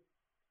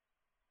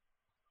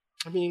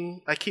 I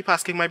mean, I keep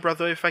asking my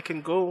brother if I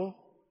can go,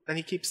 and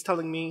he keeps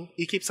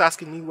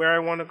asking me where I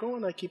want to go,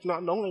 and I keep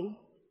not knowing.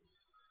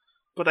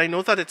 But I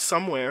know that it's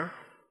somewhere.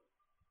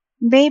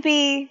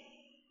 Maybe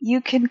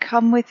you can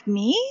come with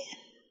me?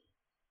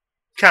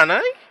 Can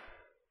I?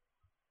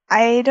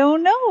 I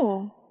don't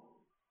know.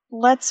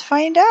 Let's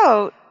find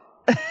out.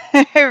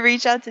 I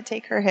reach out to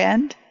take her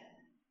hand.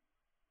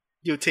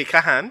 You take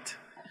a hand.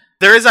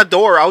 There is a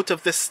door out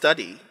of this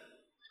study.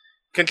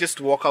 You can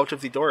just walk out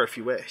of the door if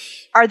you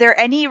wish. Are there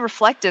any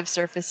reflective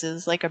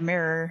surfaces, like a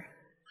mirror?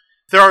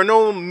 There are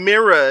no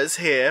mirrors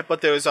here,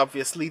 but there is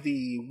obviously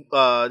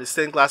the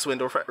stained glass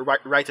window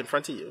right in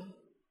front of you.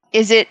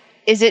 Is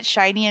it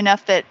shiny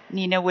enough that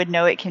Nina would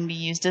know it can be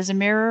used as a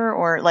mirror?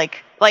 Or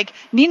like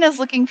Nina's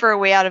looking for a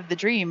way out of the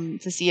dream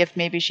to see if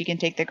maybe she can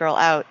take the girl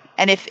out.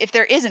 And if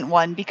there isn't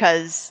one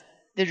because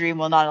the dream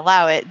will not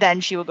allow it,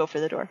 then she will go for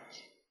the door.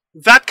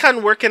 That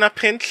can work in a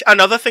pinch.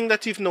 Another thing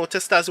that you've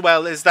noticed as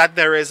well is that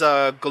there is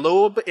a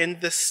globe in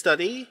this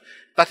study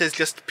that is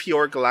just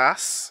pure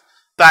glass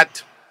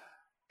that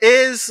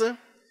is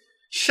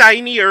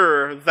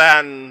shinier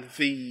than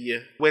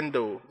the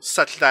window,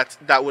 such that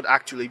that would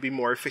actually be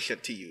more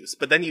efficient to use.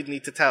 But then you'd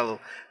need to tell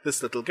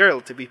this little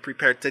girl to be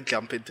prepared to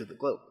jump into the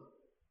globe.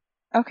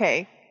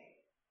 Okay.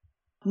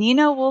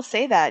 Nina will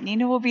say that.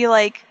 Nina will be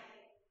like,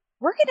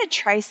 we're going to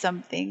try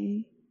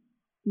something.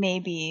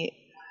 Maybe,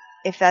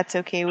 if that's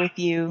okay with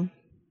you.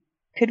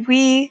 Could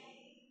we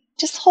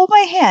just hold my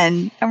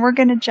hand and we're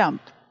going to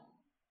jump?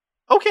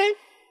 Okay.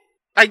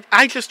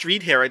 I just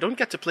read here. I don't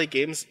get to play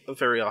games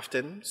very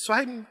often, so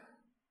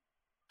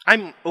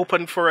I'm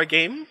open for a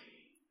game.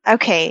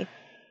 Okay.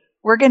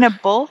 We're going to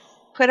both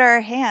put our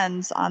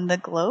hands on the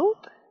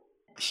globe?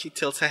 She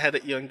tilts her head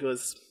at you and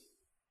goes,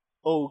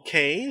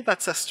 okay,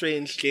 that's a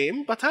strange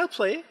game, but I'll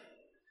play.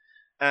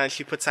 And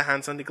she puts her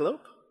hands on the globe.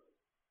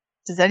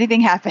 Does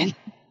anything happen?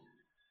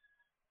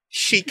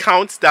 She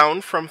counts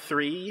down from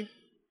 3,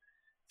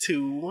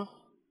 2,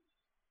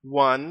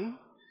 1.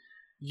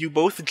 You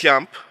both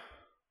jump.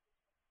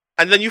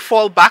 And then you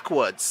fall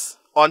backwards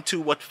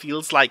onto what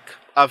feels like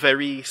a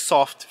very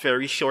soft,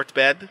 very short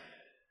bed.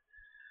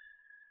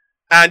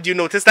 And you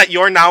notice that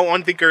you're now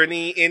on the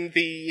gurney in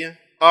the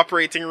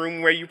operating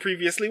room where you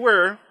previously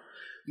were.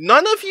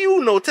 None of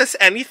you notice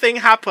anything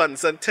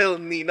happens until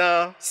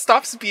Nina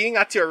stops being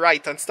at your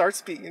right and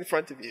starts being in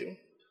front of you.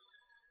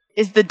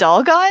 Is the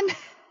doll gone?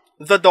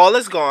 The doll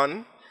is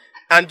gone,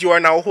 and you are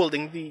now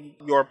holding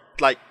you're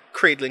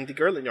cradling the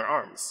girl in your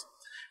arms.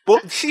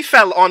 But she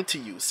fell onto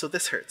you, so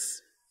this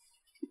hurts.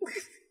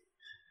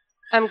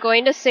 I'm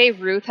going to say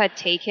Ruth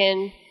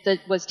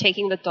was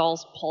taking the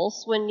doll's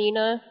pulse when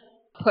Nina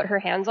put her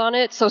hands on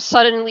it, so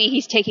suddenly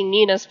he's taking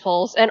Nina's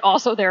pulse, and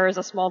also there is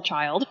a small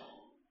child.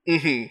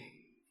 Mm-hmm.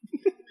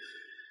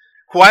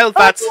 While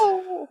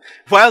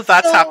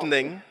that's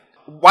happening,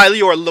 while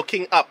you're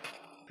looking up,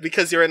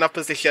 because you're in a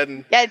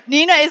position... Yeah,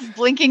 Nina is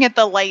blinking at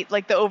the light,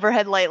 like the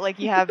overhead light like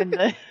you have in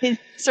the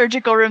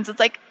surgical rooms. It's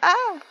like,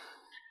 ah!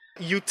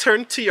 You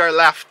turn to your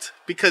left,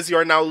 because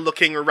you're now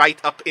looking right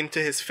up into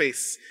his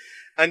face.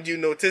 And you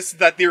notice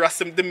that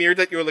the mirror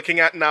that you're looking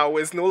at now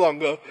is no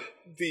longer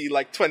the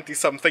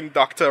 20-something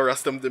Dr.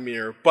 Rustam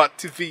Demir, but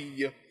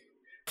the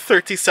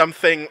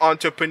 30-something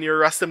entrepreneur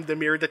Rustam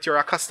Demir that you're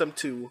accustomed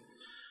to,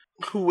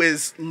 who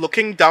is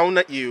looking down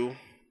at you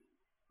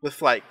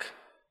with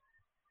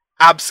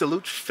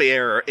absolute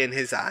fear in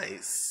his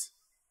eyes.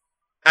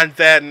 And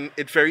then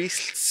it very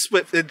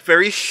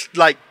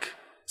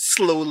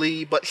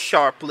slowly but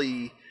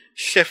sharply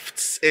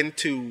shifts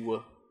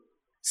into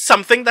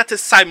something that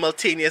is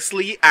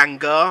simultaneously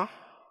anger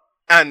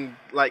and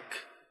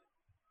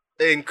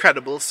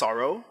incredible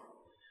sorrow.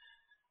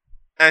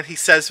 And he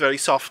says very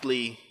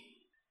softly,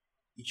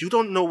 "You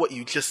don't know what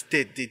you just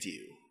did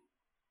you?"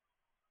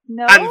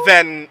 No. And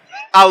then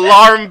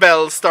alarm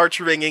bells start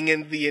ringing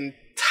in the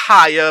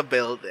entire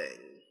building.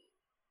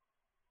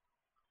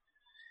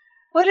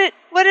 What did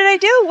I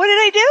do? What did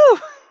I do?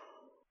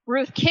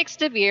 Ruth kicks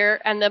Demir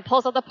and then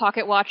pulls out the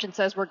pocket watch and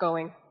says, "We're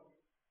going."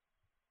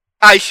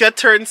 Aisha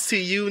turns to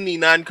you,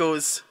 Nina, and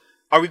goes,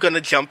 "Are we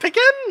gonna jump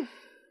again?"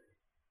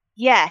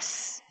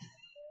 Yes.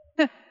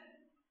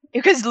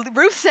 Because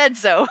Ruth said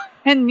so.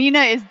 And Nina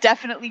is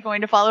definitely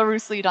going to follow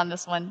Ruth's lead on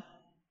this one.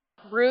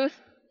 Ruth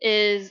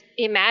is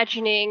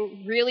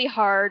imagining really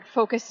hard,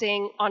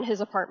 focusing on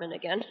his apartment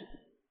again.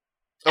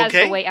 As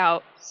Okay. the way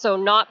out. So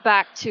not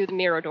back to the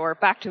Mirador,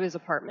 back to his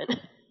apartment.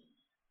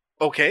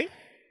 Okay.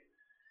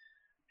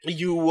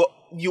 You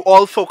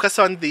all focus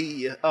on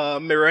the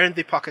mirror and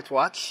the pocket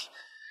watch,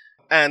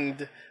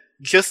 and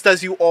just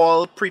as you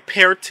all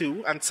prepare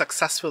to and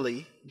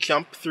successfully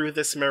jump through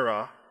this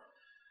mirror,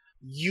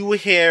 you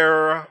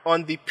hear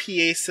on the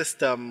PA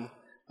system,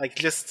 like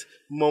just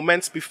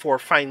moments before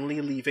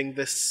finally leaving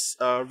this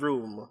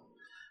room,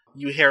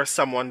 you hear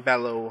someone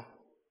bellow,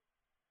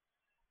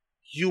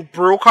 "You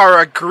broke our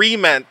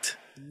agreement!"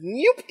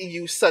 Nope.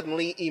 You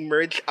suddenly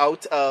emerge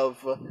out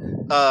of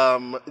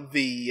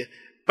the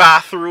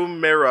bathroom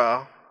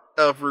mirror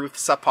of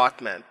Ruth's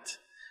apartment,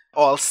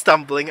 all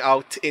stumbling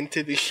out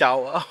into the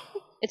shower.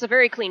 It's a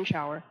very clean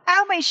shower.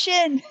 Ow, my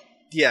shin!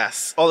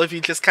 Yes, all of you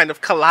just kind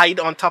of collide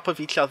on top of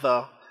each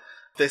other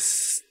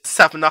this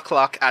 7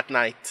 o'clock at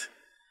night.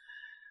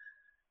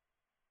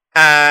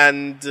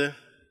 And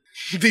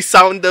the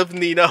sound of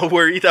Nina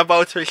worried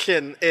about her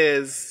shin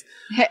is...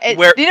 Nina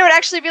would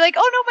actually be like,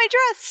 "Oh no, my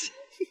dress!"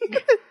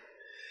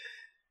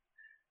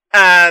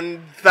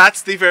 And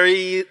that's the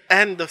very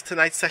end of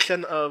tonight's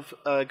session of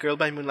Girl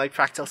by Moonlight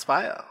Fractal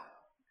Spire.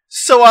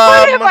 So,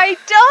 what have I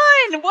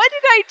done? What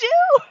did I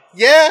do?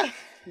 Yeah.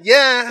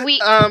 We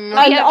An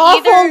have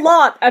awful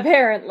lot,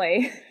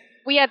 apparently.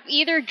 We have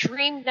either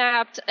dream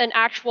napped an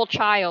actual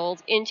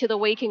child into the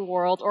waking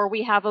world, or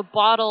we have a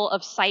bottle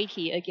of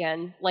Psyche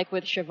again, like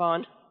with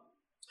Siobhan.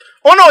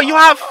 Oh no, you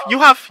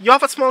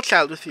have a small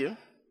child with you.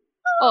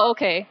 Oh,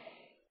 okay.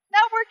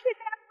 Now we're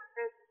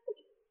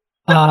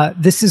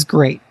kidnappers. This is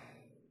great.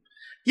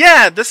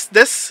 Yeah,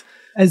 this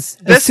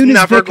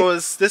never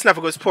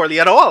goes poorly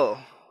at all.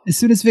 As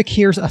soon as Vic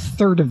hears a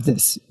third of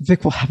this,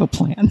 Vic will have a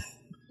plan.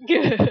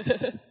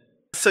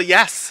 So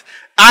yes,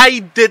 I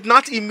did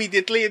not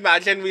immediately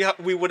imagine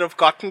we would have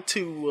gotten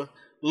to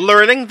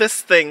learning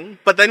this thing,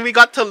 but then we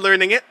got to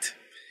learning it,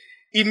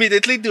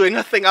 immediately doing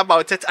a thing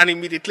about it, and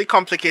immediately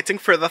complicating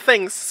further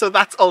things, so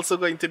that's also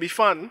going to be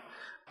fun.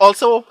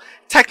 Also,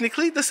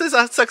 technically, this is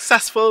a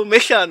successful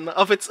mission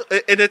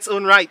in its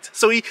own right.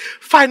 So we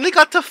finally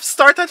got to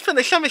start and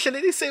finish a mission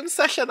in the same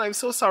session. I'm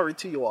so sorry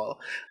to you all.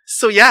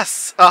 So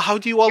yes, how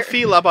do you all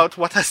feel about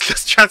what has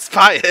just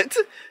transpired?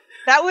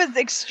 That was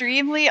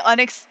extremely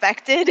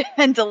unexpected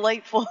and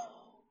delightful.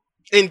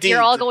 Indeed.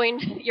 You're all going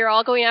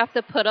to have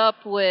to put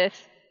up with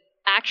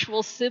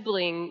actual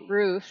sibling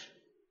Ruth,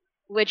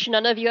 which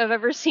none of you have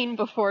ever seen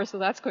before, so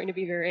that's going to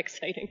be very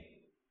exciting.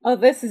 Oh,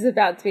 this is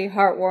about to be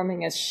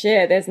heartwarming as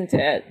shit, isn't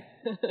it?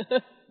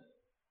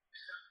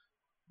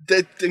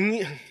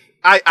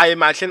 I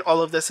imagine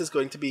all of this is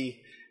going to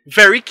be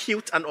very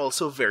cute and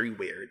also very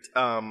weird.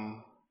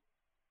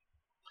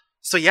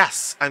 So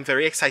yes, I'm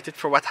very excited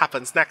for what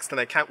happens next, and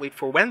I can't wait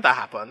for when that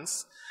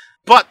happens.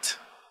 But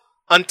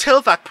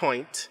until that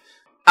point,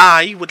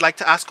 I would like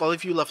to ask all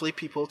of you lovely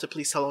people to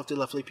please tell all the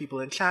lovely people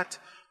in chat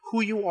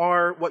who you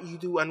are, what you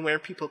do, and where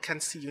people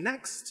can see you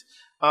next.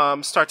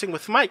 Starting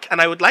with Mike.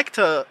 And I would like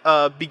to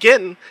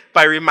begin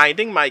by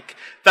reminding Mike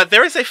that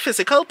there is a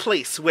physical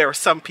place where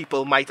some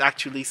people might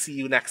actually see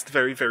you next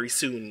very, very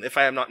soon, if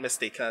I am not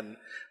mistaken.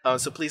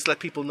 So please let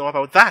people know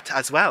about that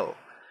as well.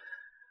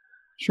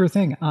 Sure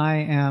thing. I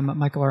am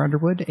Michael R.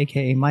 Underwood,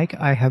 aka Mike.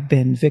 I have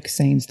been Vic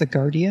Sane's The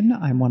Guardian.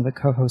 I'm one of the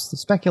co-hosts of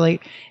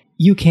Speculate.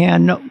 You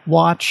can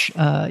watch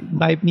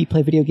me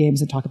play video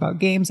games and talk about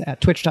games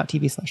at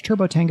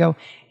twitch.tv/TurboTango.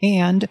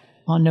 And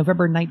on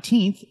November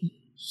 19th,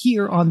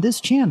 here on this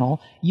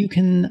channel, you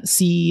can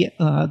see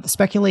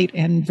Speculate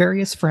and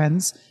various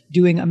friends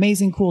doing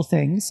amazing cool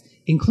things,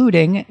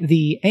 including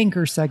the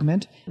Anchor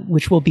segment,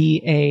 which will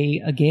be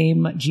a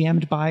game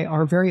GM'd by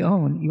our very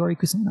own Iori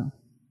Kusano.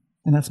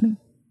 And that's me.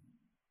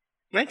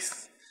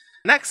 Nice.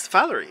 Next,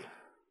 Valerie.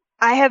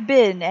 I have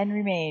been and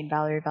remain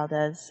Valerie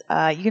Valdez.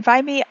 You can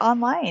find me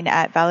online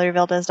at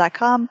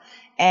ValerieValdez.com,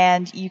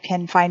 and you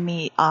can find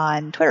me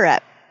on Twitter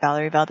at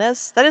Valerie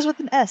Valdez. That is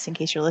with an S, in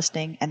case you're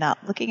listening and not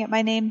looking at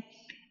my name.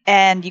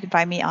 And you can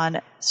find me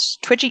on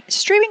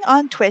streaming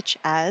on Twitch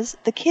as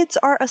The Kids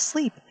Are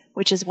Asleep,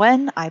 which is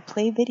when I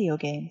play video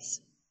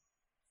games.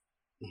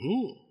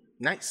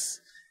 Nice.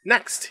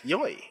 Next,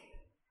 Yoi.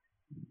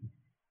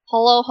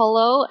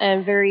 Hello,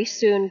 and very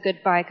soon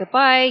goodbye.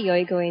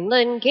 Yoi Goin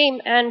Lin, game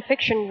and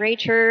fiction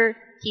rater.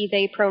 He,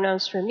 they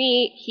pronouns for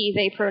me. He,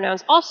 they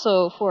pronouns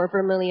also for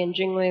Vermilion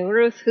Jingwei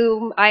Ruth,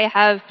 whom I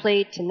have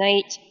played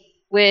tonight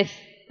with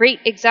great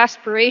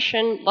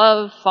exasperation,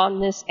 love,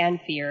 fondness, and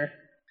fear.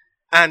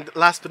 And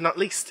last but not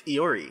least,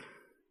 Iori.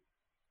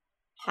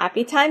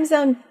 Happy time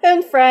zone,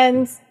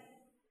 friends.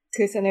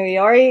 Kusano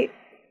Iori.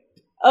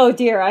 Oh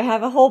dear, I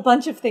have a whole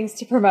bunch of things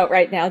to promote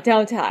right now,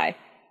 don't I?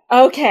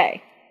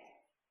 Okay.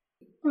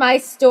 My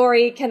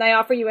story, Can I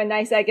Offer You a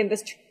Nice Egg in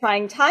This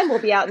Trying Time, will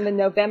be out in the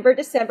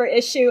November-December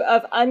issue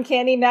of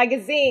Uncanny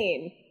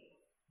Magazine.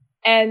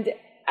 And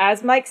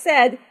as Mike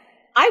said,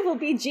 I will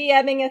be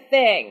GMing a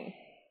thing.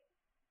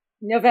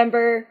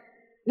 November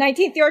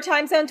 19th, your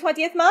time zone,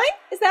 20th mine?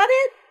 Is that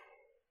it?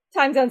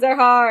 Time zones are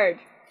hard.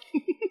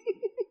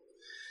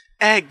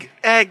 Egg.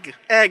 I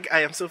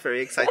am so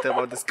very excited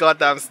about this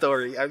goddamn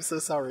story. I'm so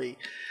sorry.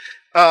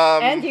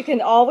 And you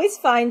can always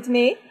find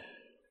me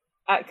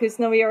at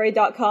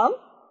kusanoiori.com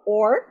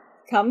or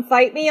come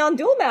fight me on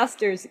Duel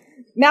Masters.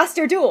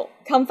 Master Duel.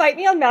 Come fight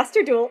me on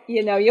Master Duel.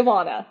 You know you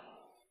wanna.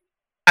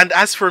 And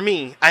as for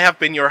me, I have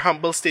been your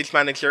humble stage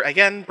manager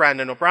again,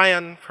 Brandon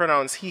O'Brien,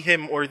 pronouns he,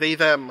 him, or they,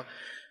 them.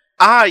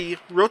 I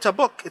wrote a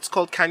book. It's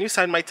called Can You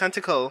Sign My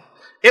Tentacle?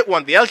 It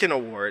won the Elgin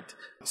Award.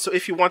 So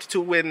if you want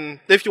to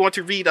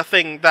read a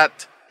thing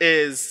that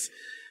is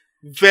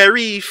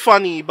very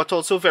funny but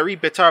also very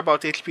bitter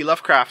about H.P.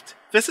 Lovecraft,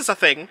 this is a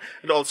thing.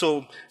 And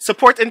also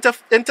support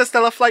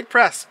Interstellar Flight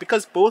Press,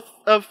 because both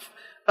of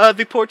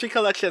the poetry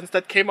collections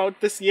that came out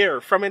this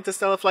year from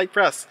Interstellar Flight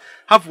Press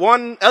have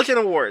won Elgin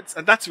Awards,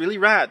 and that's really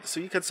rad. So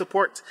you can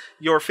support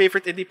your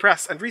favorite indie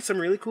press and read some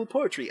really cool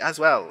poetry as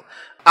well.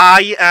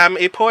 I am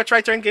a poet,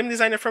 writer, and game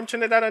designer from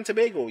Trinidad and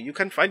Tobago. You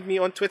can find me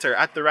on Twitter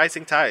at The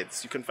Rising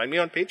Tides. You can find me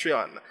on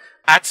Patreon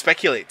at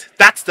Speculate.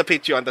 That's the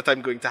Patreon that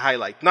I'm going to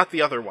highlight, not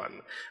the other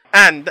one.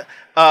 And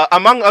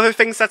among other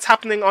things that's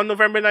happening on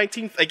November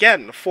 19th,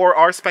 again, for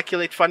our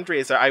Speculate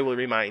fundraiser, I will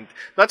remind,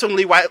 not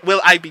only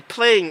will I be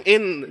playing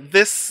in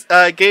this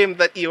game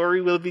that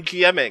Iori will be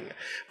GMing,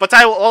 but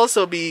I will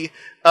also be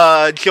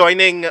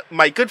joining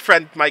my good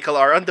friend Michael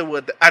R.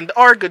 Underwood and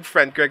our good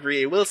friend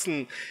Gregory A.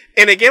 Wilson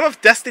in a game of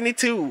Destiny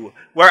 2,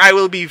 where I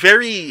will be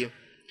very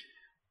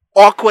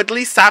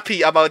awkwardly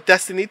sappy about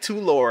Destiny 2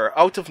 lore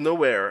out of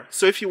nowhere.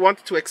 So if you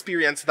want to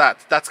experience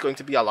that, that's going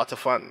to be a lot of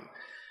fun.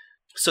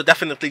 So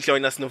definitely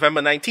join us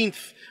November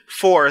 19th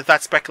for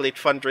that Speculate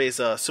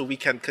fundraiser so we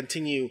can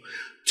continue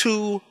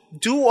to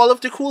do all of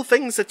the cool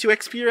things that you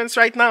experience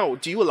right now.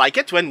 Do you like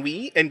it when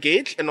we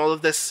engage in all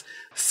of this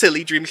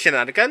silly dream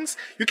shenanigans?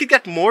 You could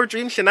get more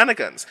dream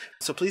shenanigans.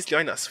 So please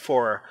join us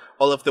for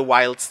all of the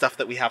wild stuff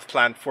that we have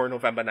planned for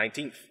November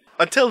 19th.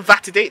 Until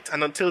that date,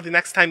 and until the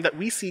next time that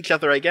we see each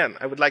other again,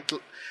 I would like to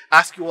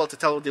ask you all to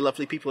tell the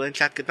lovely people in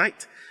chat good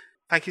night.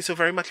 Thank you so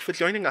very much for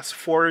joining us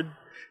for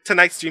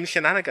tonight's Dream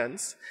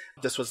Shenanigans.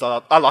 This was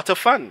a lot of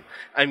fun.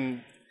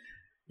 I'm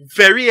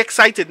very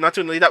excited not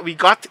only that we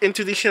got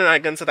into the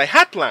shenanigans that I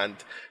had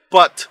planned,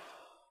 but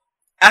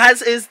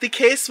as is the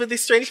case with the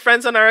Strange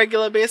Friends on a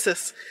regular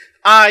basis,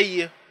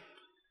 I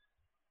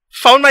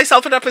found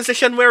myself in a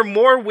position where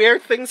more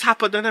weird things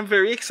happened, and I'm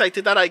very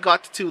excited that I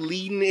got to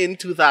lean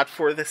into that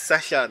for this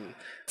session.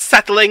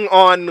 Settling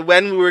on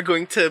when we were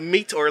going to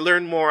meet or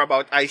learn more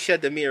about Aisha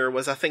Demir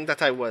was a thing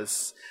that I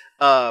was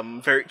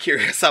very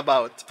curious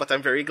about, but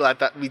I'm very glad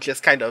that we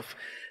just kind of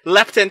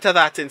leapt into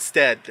that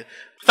instead.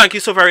 Thank you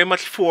so very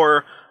much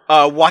for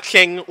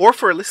watching, or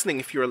for listening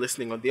if you're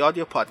listening on the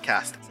audio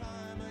podcast.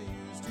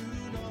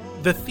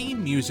 The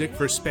theme music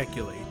for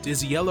Speculate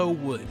is Yellow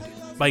Wood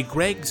by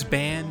Greg's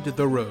band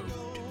The Road.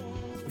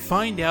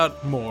 Find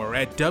out more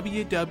at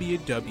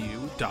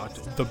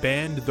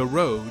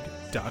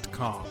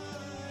www.thebandtheroad.com.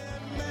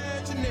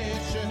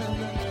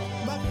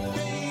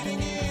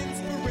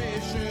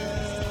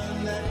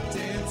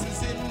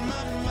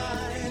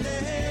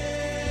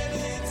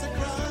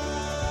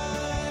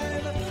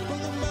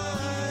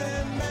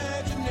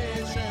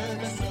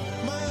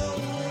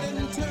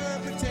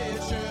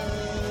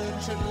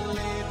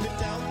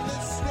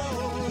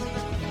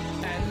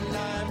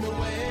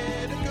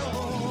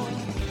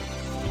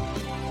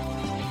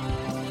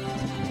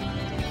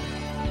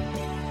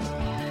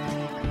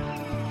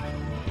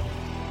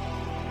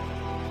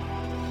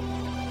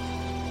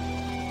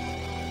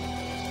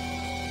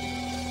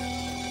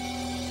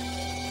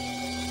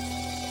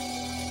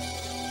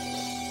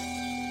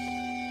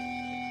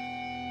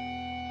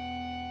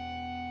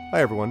 Hi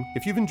everyone.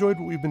 If you've enjoyed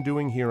what we've been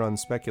doing here on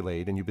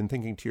Speculate and you've been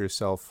thinking to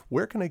yourself,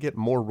 where can I get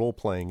more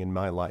role-playing in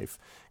my life?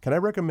 Can I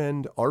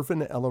recommend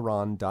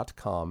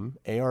arvaneleron.com,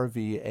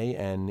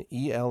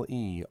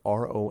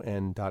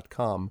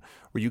 ARVANELERON.com,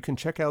 where you can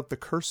check out the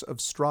Curse of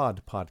Strahd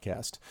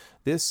podcast.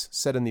 This,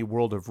 set in the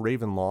world of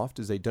Ravenloft,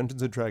 is a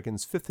Dungeons &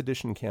 Dragons 5th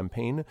edition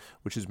campaign,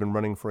 which has been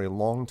running for a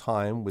long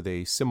time with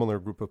a similar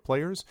group of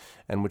players,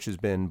 and which has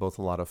been both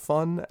a lot of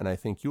fun, and I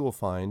think you will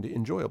find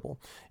enjoyable.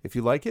 If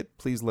you like it,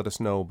 please let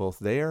us know both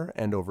there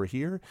and over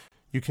here.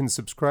 You can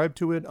subscribe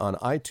to it on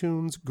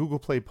iTunes, Google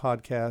Play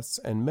Podcasts,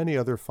 and many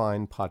other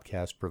fine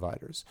podcast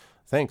providers.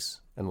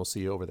 Thanks, and we'll see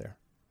you over there.